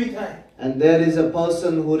ହୃଦୟକୁ ଛୁଇଁଥାଏ And there is a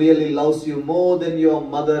person who really loves you more than your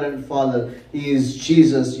mother and father. He is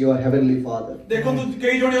Jesus, your heavenly Father. ଦେଖନ୍ତୁ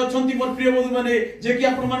କେଇ ଜଣେ ଅଛନ୍ତି ମୋର ପ୍ରିୟ ବନ୍ଧୁ ମାନେ ଯେ କି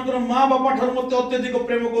ଆପଣ ମାନଙ୍କର ମା ବାପା ଠାରୁ ମୋତେ ଅତ୍ୟଧିକ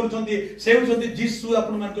ପ୍ରେମ କରୁଛନ୍ତି ସେ ହେଉଛନ୍ତି ଯୀଶୁ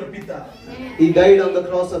ଆପଣ ମାନଙ୍କର ପିତା He died on the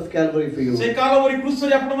cross of Calvary for you. ସେ କାଲବରୀ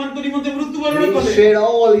କ୍ରୁଶରେ ଆପଣ ମାନଙ୍କ ନିମନ୍ତେ ମୃତ୍ୟୁବରଣ He କଲେ shed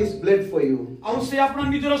all His blood for you. ଆଉ ସେ ଆପଣ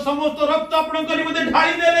ନିଜର ସମସ୍ତ ରକ୍ତ ଆପଣଙ୍କ ନିମନ୍ତେ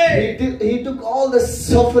ଢାଳି ଦେଲେ He took all the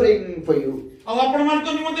suffering for you. ଆଉ ଆପଣ ମାନଙ୍କ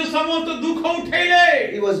ନିମନ୍ତେ ସମସ୍ତ ଦୁଃଖ ଉଠେଇଲେ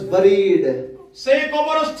He was buried ସେ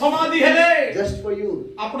କବର ସମାଧି ହେଲେ just for you.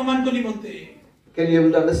 ଆପଣ ମାନଙ୍କ ନିମନ୍ତେ Can you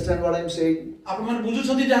able to understand what I'm saying? ଆପଣ ମାନେ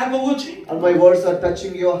ବୁଝୁଛନ୍ତି ଯାହା କହୁଅଛି And my words are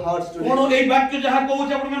touching your hearts କଣ today. ଏଇ ବାକ୍ୟ ଯାହା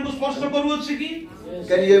କହୁଛି ଆପଣ ମାନଙ୍କୁ ସ୍ପର୍ଶ କରୁଅଛି କି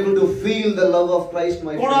Can you able to feel the love of Christ,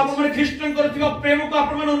 my କଣ ଆପଣ friends? ମାନେ ଖ୍ରୀଷ୍ଟଙ୍କର ଥିବା ପ୍ରେମକୁ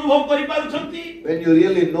ଆପଣ ମାନେ ଅନୁଭବ କରି ପାରୁଛନ୍ତି When you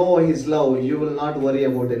really know His love, you will not worry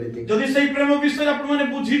about anything. ଯଦି ସେଇ ପ୍ରେମ ବିଷୟରେ ଆପଣ ମାନେ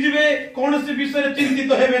ବୁଝିଯିବେ କୌଣସି ବିଷୟରେ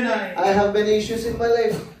ଚିନ୍ତିତ ହେବେ ନାହିଁ I have many issues in my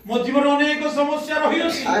life. ମୋ ଜୀବନରେ ଅନେକ ସମସ୍ୟା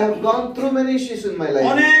ରହିଅଛି I have gone through many issues in my life.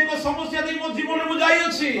 ଅନେକ ସମସ୍ୟା ଦେଇ ମୋ ଜୀବନରେ ମୁଁ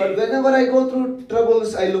ଯାଇଅଛି But whenever I go through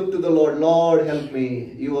troubles, I look to the Lord. Lord, help me.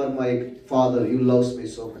 You are my Father. You love me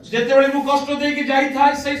so much. ଯେତେବେଳେ ମୁଁ କଷ୍ଟ ଦେଇକି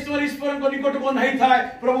ଯାଇଥାଏ ସେହି ସମୟରେ ଈଶ୍ୱରଙ୍କ ନିକଟକୁ ଅନାଇଥାଏ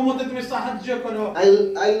ପ୍ରଭୁ ମୋତେ ତୁମେ ସାହାଯ୍ୟ କର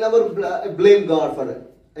I'll never blame God for it.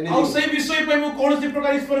 ଆଉ ସେହି ବିଷୟ ପାଇଁ ମୁଁ କୌଣସି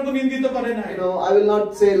ପ୍ରକାର ଈଶ୍ୱରଙ୍କୁ ନିନ୍ଦିତ କରେ ନାହିଁ I will not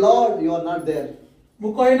say, Lord, you are not there.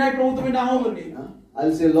 ମୁଁ କହେ ନାହିଁ ପ୍ରଭୁ ତୁମେ ନାହଁ ବୋଲି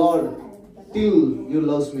I'll say, Lord, still you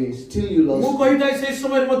love me. Still you love ମୁଁ me. କହିଥାଏ ସେହି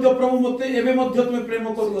ସମୟରେ ମଧ୍ୟ ପ୍ରଭୁ ମୋତେ ଏବେ ମଧ୍ୟ ତୁମେ ପ୍ରେମ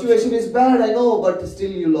କରୁଅଛ Situation is bad, I know, but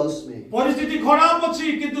still you love me. ପରିସ୍ଥିତି ଖରାପ ଅଛି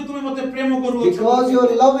କିନ୍ତୁ ତୁମେ ମୋତେ ପ୍ରେମ କରୁଅଛ Because your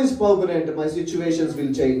love is permanent, my situations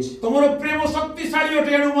will change. ତମର ପ୍ରେମ ଶକ୍ତିଶାଳୀ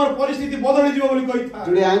ଅଟେ ଏଣୁ ମୋର ପରିସ୍ଥିତି ବଦଳି ଯିବ ବୋଲି କହିଥାଏ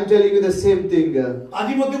Today I am telling you the same thing.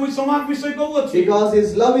 ଆଜି ମଧ୍ୟ ମୁଁ ସମାନ ବିଷୟ କହୁଅଛି Because His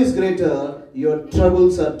love is greater, your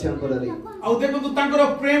troubles are temporary. ଆଉ ଦେଖନ୍ତୁ ତାଙ୍କର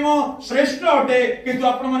ପ୍ରେମ ଶ୍ରେଷ୍ଠ ଅଟେ କିନ୍ତୁ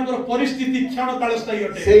ଆପଣମାନଙ୍କର ପରିସ୍ଥିତି କ୍ଷଣକାଳ ସ୍ଥାୟୀ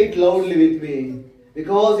ଅଟେ Say it loudly with me.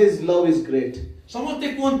 Because His love is great. समस्ते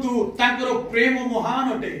कहतु तांकर प्रेम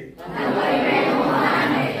महान अटे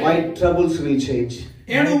My troubles will change.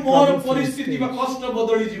 एणु मोर परिस्थिति बा कष्ट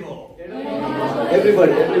बदली जीवो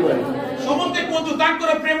Everybody. समस्ते कहतु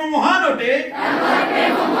तांकर प्रेम महान अटे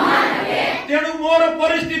तेणु मोर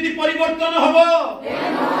परिस्थिति परिवर्तन हबो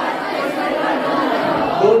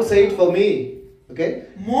Don't say it for me. Okay?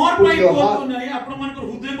 More Put पई your कहतु heart, नहीं आपण मानकर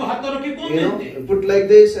हृदय को हाथ रखी कोन you देते know, put like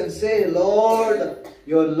this and say, Lord,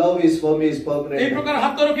 your love is for me is A permanent. प्रकार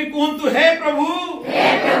हाथ रखी कहतु हे प्रभु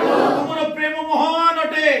तुमरो प्रेम महान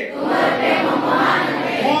अटे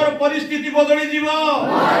मोर परिस्थिति बदली जीवो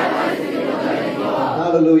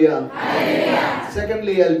Hallelujah.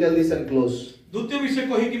 Secondly, I'll tell this and close. द्वितीय विषय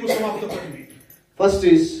कहि कि मु समाप्त करबी First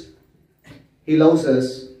is, He loves us.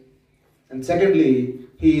 And secondly,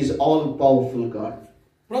 He is all-powerful God.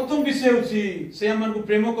 प्रथम विषय होची से हमन को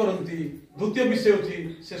प्रेम करंती द्वितीय विषय होची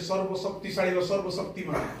से सर्वशक्तिशाली व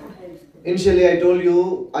सर्वशक्तिमान Initially, I told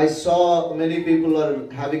you, I saw many people are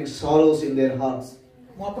having sorrows in their hearts.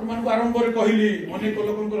 मु आपण मन को आरंभ रे कहिली अनेक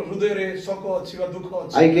लोकनकर हृदय रे शोक अछि वा दुख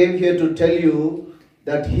अछि I came here to tell you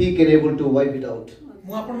that He can able to wipe it out.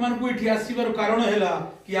 मु आपण मन को इठी आसीबार कारण हैला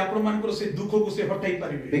कि आपण मनकर से दुख को से हटाई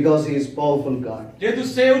परिबे Because He is powerful God. जेतु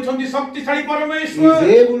से होछंती शक्तिशाली He परमेश्वर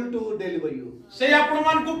is able to deliver you. से आपण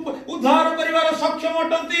मन को उद्धार करिवार सक्षम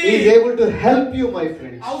अटंती He is able to help you, my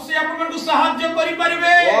friends. आउ से आपण मन को सहाय्य करि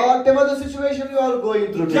परिबे Whatever the situation you are going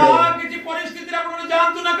through जा today, किछि परिस्थिति आपण मन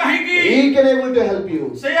जानतु ना काहे की He can able to help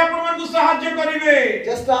you. से आपण मन को सहाय्य करिवे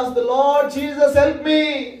Just ask the Lord Jesus, help me.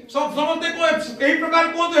 सब समझते को एही प्रकार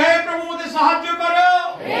को है प्रभु मते सहाय्य करो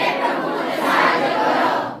हे प्रभु मते सहाय्य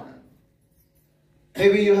करो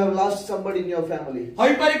Maybe you have lost somebody in your family.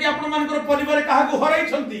 होई पारे कि आपण मानकर परिवार काहा को हराई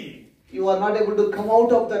छंती You are not able to come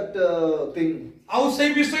out of that thing. आउ से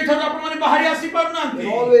विषय ठर आपण माने बाहर आसी पारनांती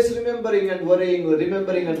You're always remembering and worrying,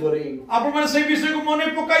 remembering and worrying. आपण माने से विषय को मने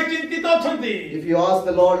पकाई चिंतित अछंती If you ask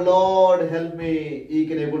the Lord, Lord, help me, He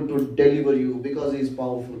can able to deliver you because He is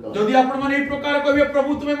powerful God. जदि आपण माने ए प्रकार कहबे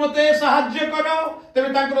प्रभु तुमे मते सहाय्य करो तबे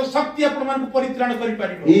तांकर शक्ति आपण मान को परित्राण करि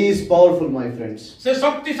पारिबो He is powerful, my friends. से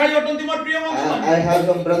शक्तिशाली अटंती मोर प्रिय I have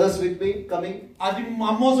some brothers with me coming. आज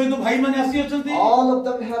हमो सहित भाई माने आसी अछंती All of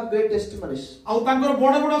them have great testimonies. आउ तांकर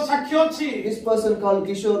बड़ बड़ साक्ष्य अछि This person called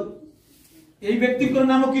Kishore एई व्यक्ति को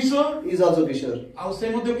नाम किशोर is also Kishore. आउ से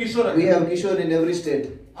मते किशोर We have Kishore in every state.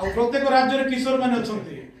 आउ प्रत्येक राज्य रे किशोर माने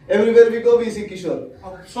अछंती Everywhere we go, we see Kishore.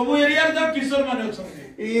 आउ सब एरिया रे जा किशोर माने अछंती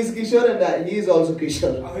He is Kishore and he is also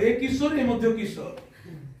Kishore. आउ ए किशोर ए मते किशोर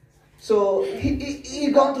So he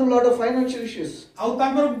gone through a lot of financial issues. आउ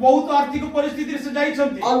तांकर बहुत आर्थिक परिस्थिति से जाई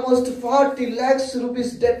छंती Almost 40 lakhs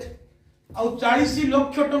rupees debt. आउ 40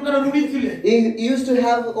 लाख टंका ऋणी थिले He used to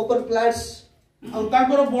have open flats. आउ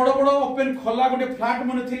तांकर बड़ बड़ ओपन खोला गोटे फ्लैट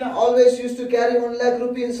मने थिला Always used to carry 1 lakh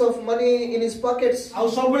rupees of money in his pockets. आउ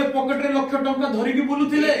सब बेले पॉकेट रे लाख टंका धरि के बुलु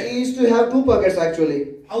थिले He used to have 2 pockets actually.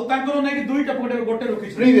 आउ तांकर नै कि दुईटा पॉकेट गोटे रखि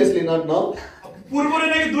छै Previously, not now. पूर्व रे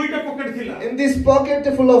नै कि दुईटा पॉकेट थिला In this pocket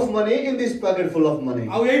full of money, in this pocket full of money.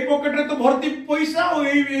 आउ एई पॉकेट रे तो भर्ती पैसा आउ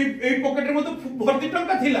एई पॉकेट रे मते भर्ती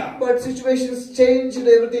टंका थिला But situations changed,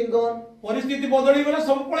 everything gone. परिस्थिति बदली गेला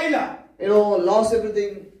सब पळैला Lost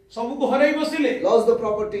everything. सब को हराई बसिले Lost the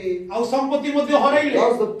property. आउ संपत्ति मध्ये हराइले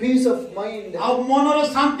Lost the peace of mind. आउ मनर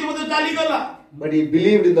शांति मध्ये चाली गेला But he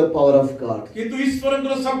believed in the power of God. किंतु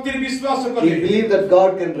ईश्वरଙ୍କର ଶକ୍ତିରେ ବିଶ୍ୱାସ He କଲେ believed that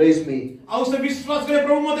God can raise me. ଆଉ ସେ ବିଶ୍ୱାସ କଲେ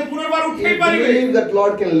ପ୍ରଭୁ ମୋତେ ପୁନର୍ବାର He ଉଠାଇ ପାରିବେ believed that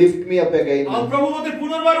Lord can lift me up again. ଆଉ ପ୍ରଭୁ ମୋତେ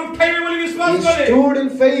ପୁନର୍ବାର ଉଠାଇବେ ବୋଲି He ବିଶ୍ୱାସ କଲେ stood in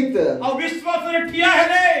faith. ଆଉ ବିଶ୍ୱାସରେ ଠିଆ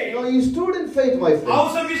ହେଲେ He stood in faith, my ଆଉ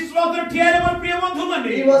friend. ସେ ବିଶ୍ୱାସରେ ଠିଆ ହେଲେ ମୋର ପ୍ରିୟ ବନ୍ଧୁମାନେ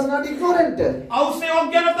He was not ignorant. ଆଉ ସେ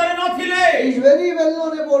ଅଜ୍ଞାନତାରେ ନଥିଲେ He is very well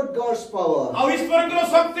known about God's power. ଆଉ ଈଶ୍ୱରଙ୍କର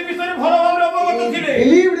ଶକ୍ତି ବିଷୟରେ ଭଲ ଭାବରେ ଅବଗତ He ଥିଲେ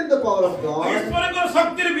believed in the power of ଆଉ God. ଈଶ୍ୱରଙ୍କର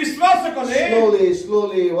ଶକ୍ତିରେ ବିଶ୍ୱାସ କଲେ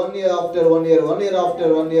Slowly, 1 year after 1 year, 1 year after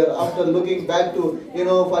 1 year, after looking back to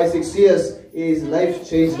 5-6 years, his life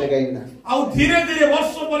changed again. ଆଉ ଧୀରେ ଧୀରେ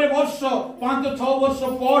ବର୍ଷ ପରେ ବର୍ଷ 5-6 ବର୍ଷ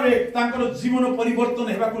ପରେ ତାଙ୍କର ଜୀବନ ପରିବର୍ତ୍ତନ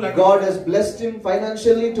ହେବାକୁ ଲାଗିଲା God has blessed him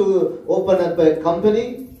financially to open up a company.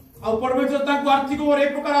 ଆଉ ପରମେଶ୍ୱର ତାଙ୍କୁ ଆର୍ଥିକ ଭାବରେ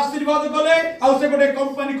ଏକ ପ୍ରକାର ଆଶୀର୍ବାଦ କଲେ ଆଉ ସେ ଗୋଟେ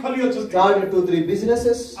କମ୍ପାନୀ ଖୋଲି ଅଛନ୍ତି Started 2-3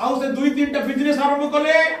 businesses. ଆଉ ସେ 2-3ଟା ବିଜନେସ ଆରମ୍ଭ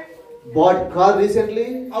କଲେ Bought car recently.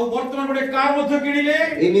 ଆଉ ବର୍ତ୍ତମାନ ଗୋଟେ କାର ମଧ୍ୟ କିଣିଲେ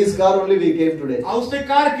In his car only we came today. ଆଉ ସେ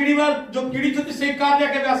କାର କିଣିବା ଯୋ କିଣିଛନ୍ତି ସେ କାର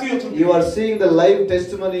ଯାକେ ଆସି ଅଛନ୍ତି You are seeing the live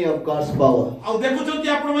testimony of God's power. ଆଉ ଦେଖୁଛନ୍ତି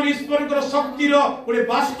ଆପଣ ମାନେ ଈଶ୍ୱରଙ୍କର ଶକ୍ତିର ଗୋଟେ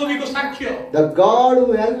ବାସ୍ତବିକ ସାକ୍ଷ୍ୟ The God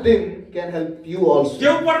who helped him can help you also.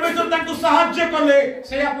 ଯେଉଁ ପରମେଶ୍ୱର ତାଙ୍କୁ ସାହାଯ୍ୟ କଲେ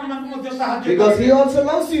ସେ ଆପଣମାନଙ୍କୁ ମଧ୍ୟ ସାହାଯ୍ୟ Because କରିବେ he also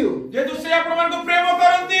loves you. ଯେହେତୁ ସେ ଆପଣମାନଙ୍କୁ ପ୍ରେମ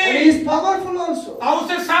କରନ୍ତି And he is powerful also. ଆଉ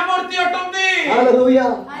ସେ ସାମର୍ଥ୍ୟ ଅଟନ୍ତି Hallelujah.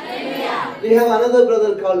 Hallelujah We have another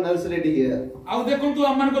brother called Nursery here. ଆଉ ଦେଖନ୍ତୁ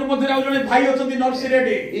ଆମମାନଙ୍କର ମଧ୍ୟରେ ଆଉ ଜଣେ ଭାଇ ଅଛନ୍ତି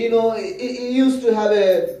ନର୍ସିରେଡି। You know, he used to have a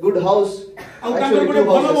good house. ଆଉ ତାଙ୍କର ଗୋଟେ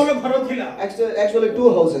ଭଲ ଭଲ ଘର ଥିଲା। Actually 2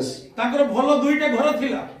 houses. ତାଙ୍କର ଭଲ ଦୁଇଟା ଘର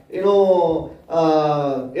ଥିଲା। You know,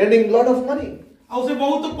 earning lot of money. ଆଉ ସେ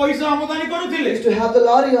ବହୁତ ପଇସା ଆମଦାନୀ କରୁଥିଲେ। Used to have the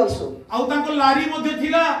lorry also. ଆଉ ତାଙ୍କ ଲାରି ମଧ୍ୟ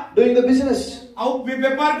ଥିଲା। Doing the business. ଆଉ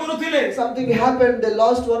ବେପାର କରୁଥିଲେ। Something happened, they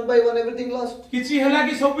lost one by one, everything lost. କିଛି ହେଲା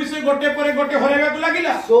କି ସବୁ ବିଷୟ ଗୋଟେ ପରେ ଗୋଟେ ହରେଇବାକୁ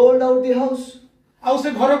ଲାଗିଲା। Sold out the house. ଆଉ ସେ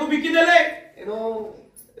ଘରକୁ ବିକି ଦେଲେ। You know,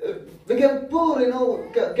 became poor, you know,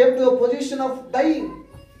 came to a position of dying.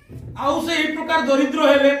 ଆଉ ସେ এই ପ୍ରକାର ଦରିଦ୍ର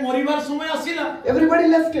ହେଲେ ମରିବାର ସମୟ ଆସିଲା। Everybody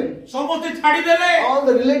left him. ସମସ୍ତେ ଛାଡ଼ି ଦେଲେ। All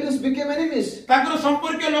the relatives became enemies. ତାଙ୍କର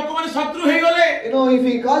ସମ୍ପର୍କୀୟ ଲୋକମାନେ ଶତ୍ରୁ ହେଇଗଲେ। You know, if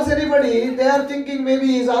he calls anybody, they are thinking maybe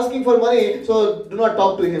he is asking for money, so do not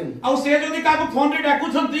talk to him. ଆଉ ସେ ଯଦି କାହାକୁ ଫୋନ ରେ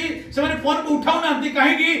ଡାକୁଛନ୍ତି ସେମାନେ ଫୋନ କୁ ଉଠାଉ ନାହାନ୍ତି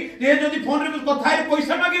କାହିଁକି ସେ ଯଦି ଫୋନ ରେ କଥା ହେଇ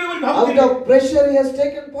ପଇସା ମାଗିବେ ବୋଲି Out ଭାବୁଥିଲେ। of pressure he has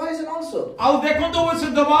taken poison also. ଆଉ ଦେଖନ୍ତୁ ସେ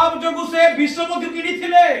ଦବାବ ଯୋଗୁ ସେ ବିଷ ମଧ୍ୟ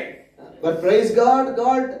କିଣିଥିଲେ। But praise God,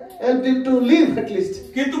 God helped him to live at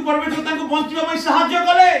least. କିନ୍ତୁ ପରମେଶ୍ୱର ତାଙ୍କୁ ବଞ୍ଚିବା ପାଇଁ ସାହାଯ୍ୟ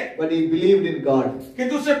କଲେ। But he believed in God.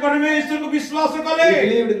 କିନ୍ତୁ ସେ ପରମେଶ୍ୱରକୁ ବିଶ୍ୱାସ He କଲେ।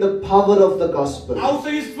 believed in the power of the gospel. ଆଉ ସେ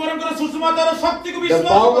ଈଶ୍ୱରଙ୍କର ସୁସମାଚାର ଶକ୍ତିକୁ The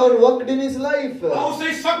ବିଶ୍ୱାସ power କଲେ। worked in his life. ଆଉ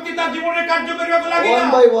ସେଇ ଶକ୍ତି ତା ଜୀବନରେ କାର୍ଯ୍ୟ କରିବାକୁ ଲାଗିଲା।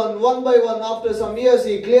 One by one, after some years,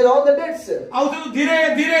 he cleared all the debts. ଆଉ ସେ ଧୀରେ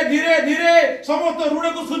ଧୀରେ ଧୀରେ ଧୀରେ ସମସ୍ତ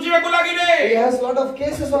ଋଣକୁ ସୁଝିବାକୁ ଲାଗିଲେ। He has lot of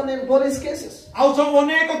cases on him, police cases. ଆଉ ସବୁ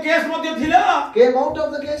ଅନେକ କେସ୍ ମଧ୍ୟ ଥିଲା। Came out of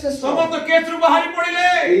the cases. ସମସ୍ତ କେସ୍ରୁ ବାହାରି ପଡ଼ିଲେ।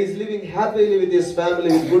 He is living happily with his family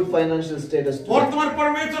with good financial status. ବର୍ତ୍ତମାନ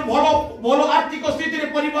ପରମେଶ୍ୱର ଭଲ ଭଲ ଆର୍ଥିକ ସ୍ଥିତିରେ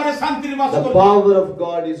ପରିବାରରେ ଶାନ୍ତିରେ ବାସ The କରୁଛନ୍ତି। power of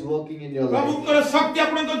God is working in your life. ପ୍ରଭୁଙ୍କର ଶକ୍ତି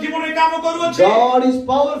ଆପଣଙ୍କ ଜୀବନରେ କାମ କରୁଅଛି। God is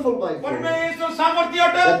powerful, my friend. ପରମେଶ୍ୱର ସାମର୍ଥ୍ୟ The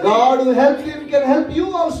ଅଟନ୍ତି। God who helped him can help you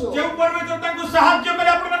also. ଯେଉଁ ପରମେଶ୍ୱର ତାଙ୍କୁ ସାହାଯ୍ୟ କରେ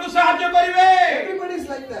ଆପଣଙ୍କୁ ସାହାଯ୍ୟ କରିବେ। Everybody is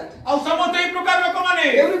like that. ଆଉ ସମସ୍ତେ ଏହି ପ୍ରକାର ଲୋକମାନେ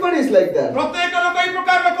Everybody is like that. ପ୍ରତ୍ୟେକ ଲୋକ ଏହି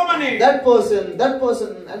ପ୍ରକାର ଲୋକମାନେ That person,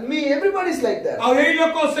 and me, everybody is like that. ଆଉ ଏହି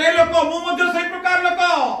ଲୋକ ସେ ଲୋକ ମୁଁ ମଧ୍ୟ ସେହି ପ୍ରକାର ଲୋକ।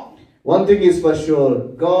 One thing is for sure,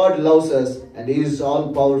 God loves us and He is all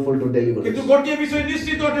powerful to deliver କିନ୍ତୁ us. ଗୋଟିଏ ବିଷୟ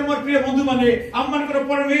ନିଶ୍ଚିତ ଅଟେ ମୋର ପ୍ରିୟ ବନ୍ଧୁମାନେ ଆମମାନଙ୍କର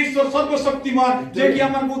ପରମେଶ୍ୱର ସର୍ବଶକ୍ତିମାନ ଯେ କି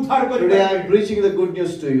ଆମକୁ ଉଦ୍ଧାର କରିବେ। Today I am preaching the good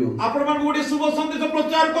news to you. ଆପଣମାନଙ୍କୁ ଗୋଟେ ଶୁଭ ସନ୍ଦେଶ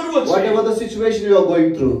ପ୍ରଚାର କରୁଅଛି। Whatever the situation you are going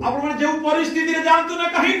through, ଆପଣମାନେ ଯେଉଁ ପରିସ୍ଥିତିରେ ଯାଆନ୍ତୁ ନା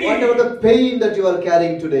କାହିଁକି, whatever the pain that you are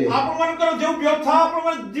carrying today, ଆପଣମାନଙ୍କର ଯେଉଁ ବ୍ୟଥା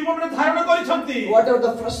ଆପଣମାନେ ଜୀବନରେ ଧାରଣ କରିଛନ୍ତି, whatever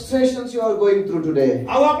the frustrations you are going through today,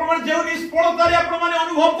 ଆଉ ଆପଣମାନେ ଯେଉଁ ନିଷ୍ଫଳତାରେ ଆପଣମାନେ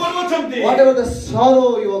ଅନୁଭବ କରୁଅଛନ୍ତି, whatever the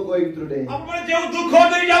sorrow you are going through today, ଆପଣମାନେ ଯେଉଁ ଦୁଃଖ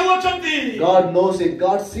ଦେଇ ଯାଉଅଛନ୍ତି, God knows it,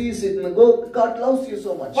 God sees it, and God loves you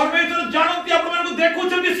so much. ପରମେଶ୍ୱର ଜାଣନ୍ତି ଆପଣମାନଙ୍କୁ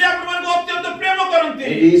ଦେଖୁଛନ୍ତି ସେ ଆପଣମାନଙ୍କୁ ଅତ୍ୟନ୍ତ ପ୍ରେମ କରନ୍ତି।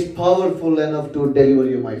 And He is powerful enough to deliver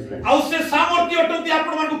you, my friend. ଆଉ ସେ ସାମର୍ଥ୍ୟ ଅଟନ୍ତି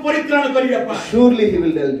ଆପଣମାନଙ୍କୁ ପରିତ୍ରାଣ କରିବା ପାଇଁ। Surely He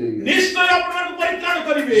will deliver you. ନିଶ୍ଚୟ ଆପଣମାନଙ୍କୁ ପରିତ୍ରାଣ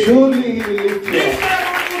କରିବେ। Surely He will lift you up. ନିଶ୍ଚୟ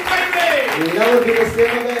ଆପଣଙ୍କୁ ଉଠାଇବେ। You will never be the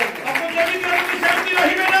same again. ଆପଣ ଯେମିତି ଅଛନ୍ତି ସେମିତି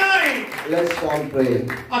ରହିବେ ନାହିଁ। Let's all pray.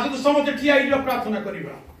 ଆସନ୍ତୁ ସମସ୍ତେ ଠିଆ ହେଇଯିବା ପ୍ରାର୍ଥନା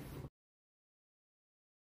କରିବା।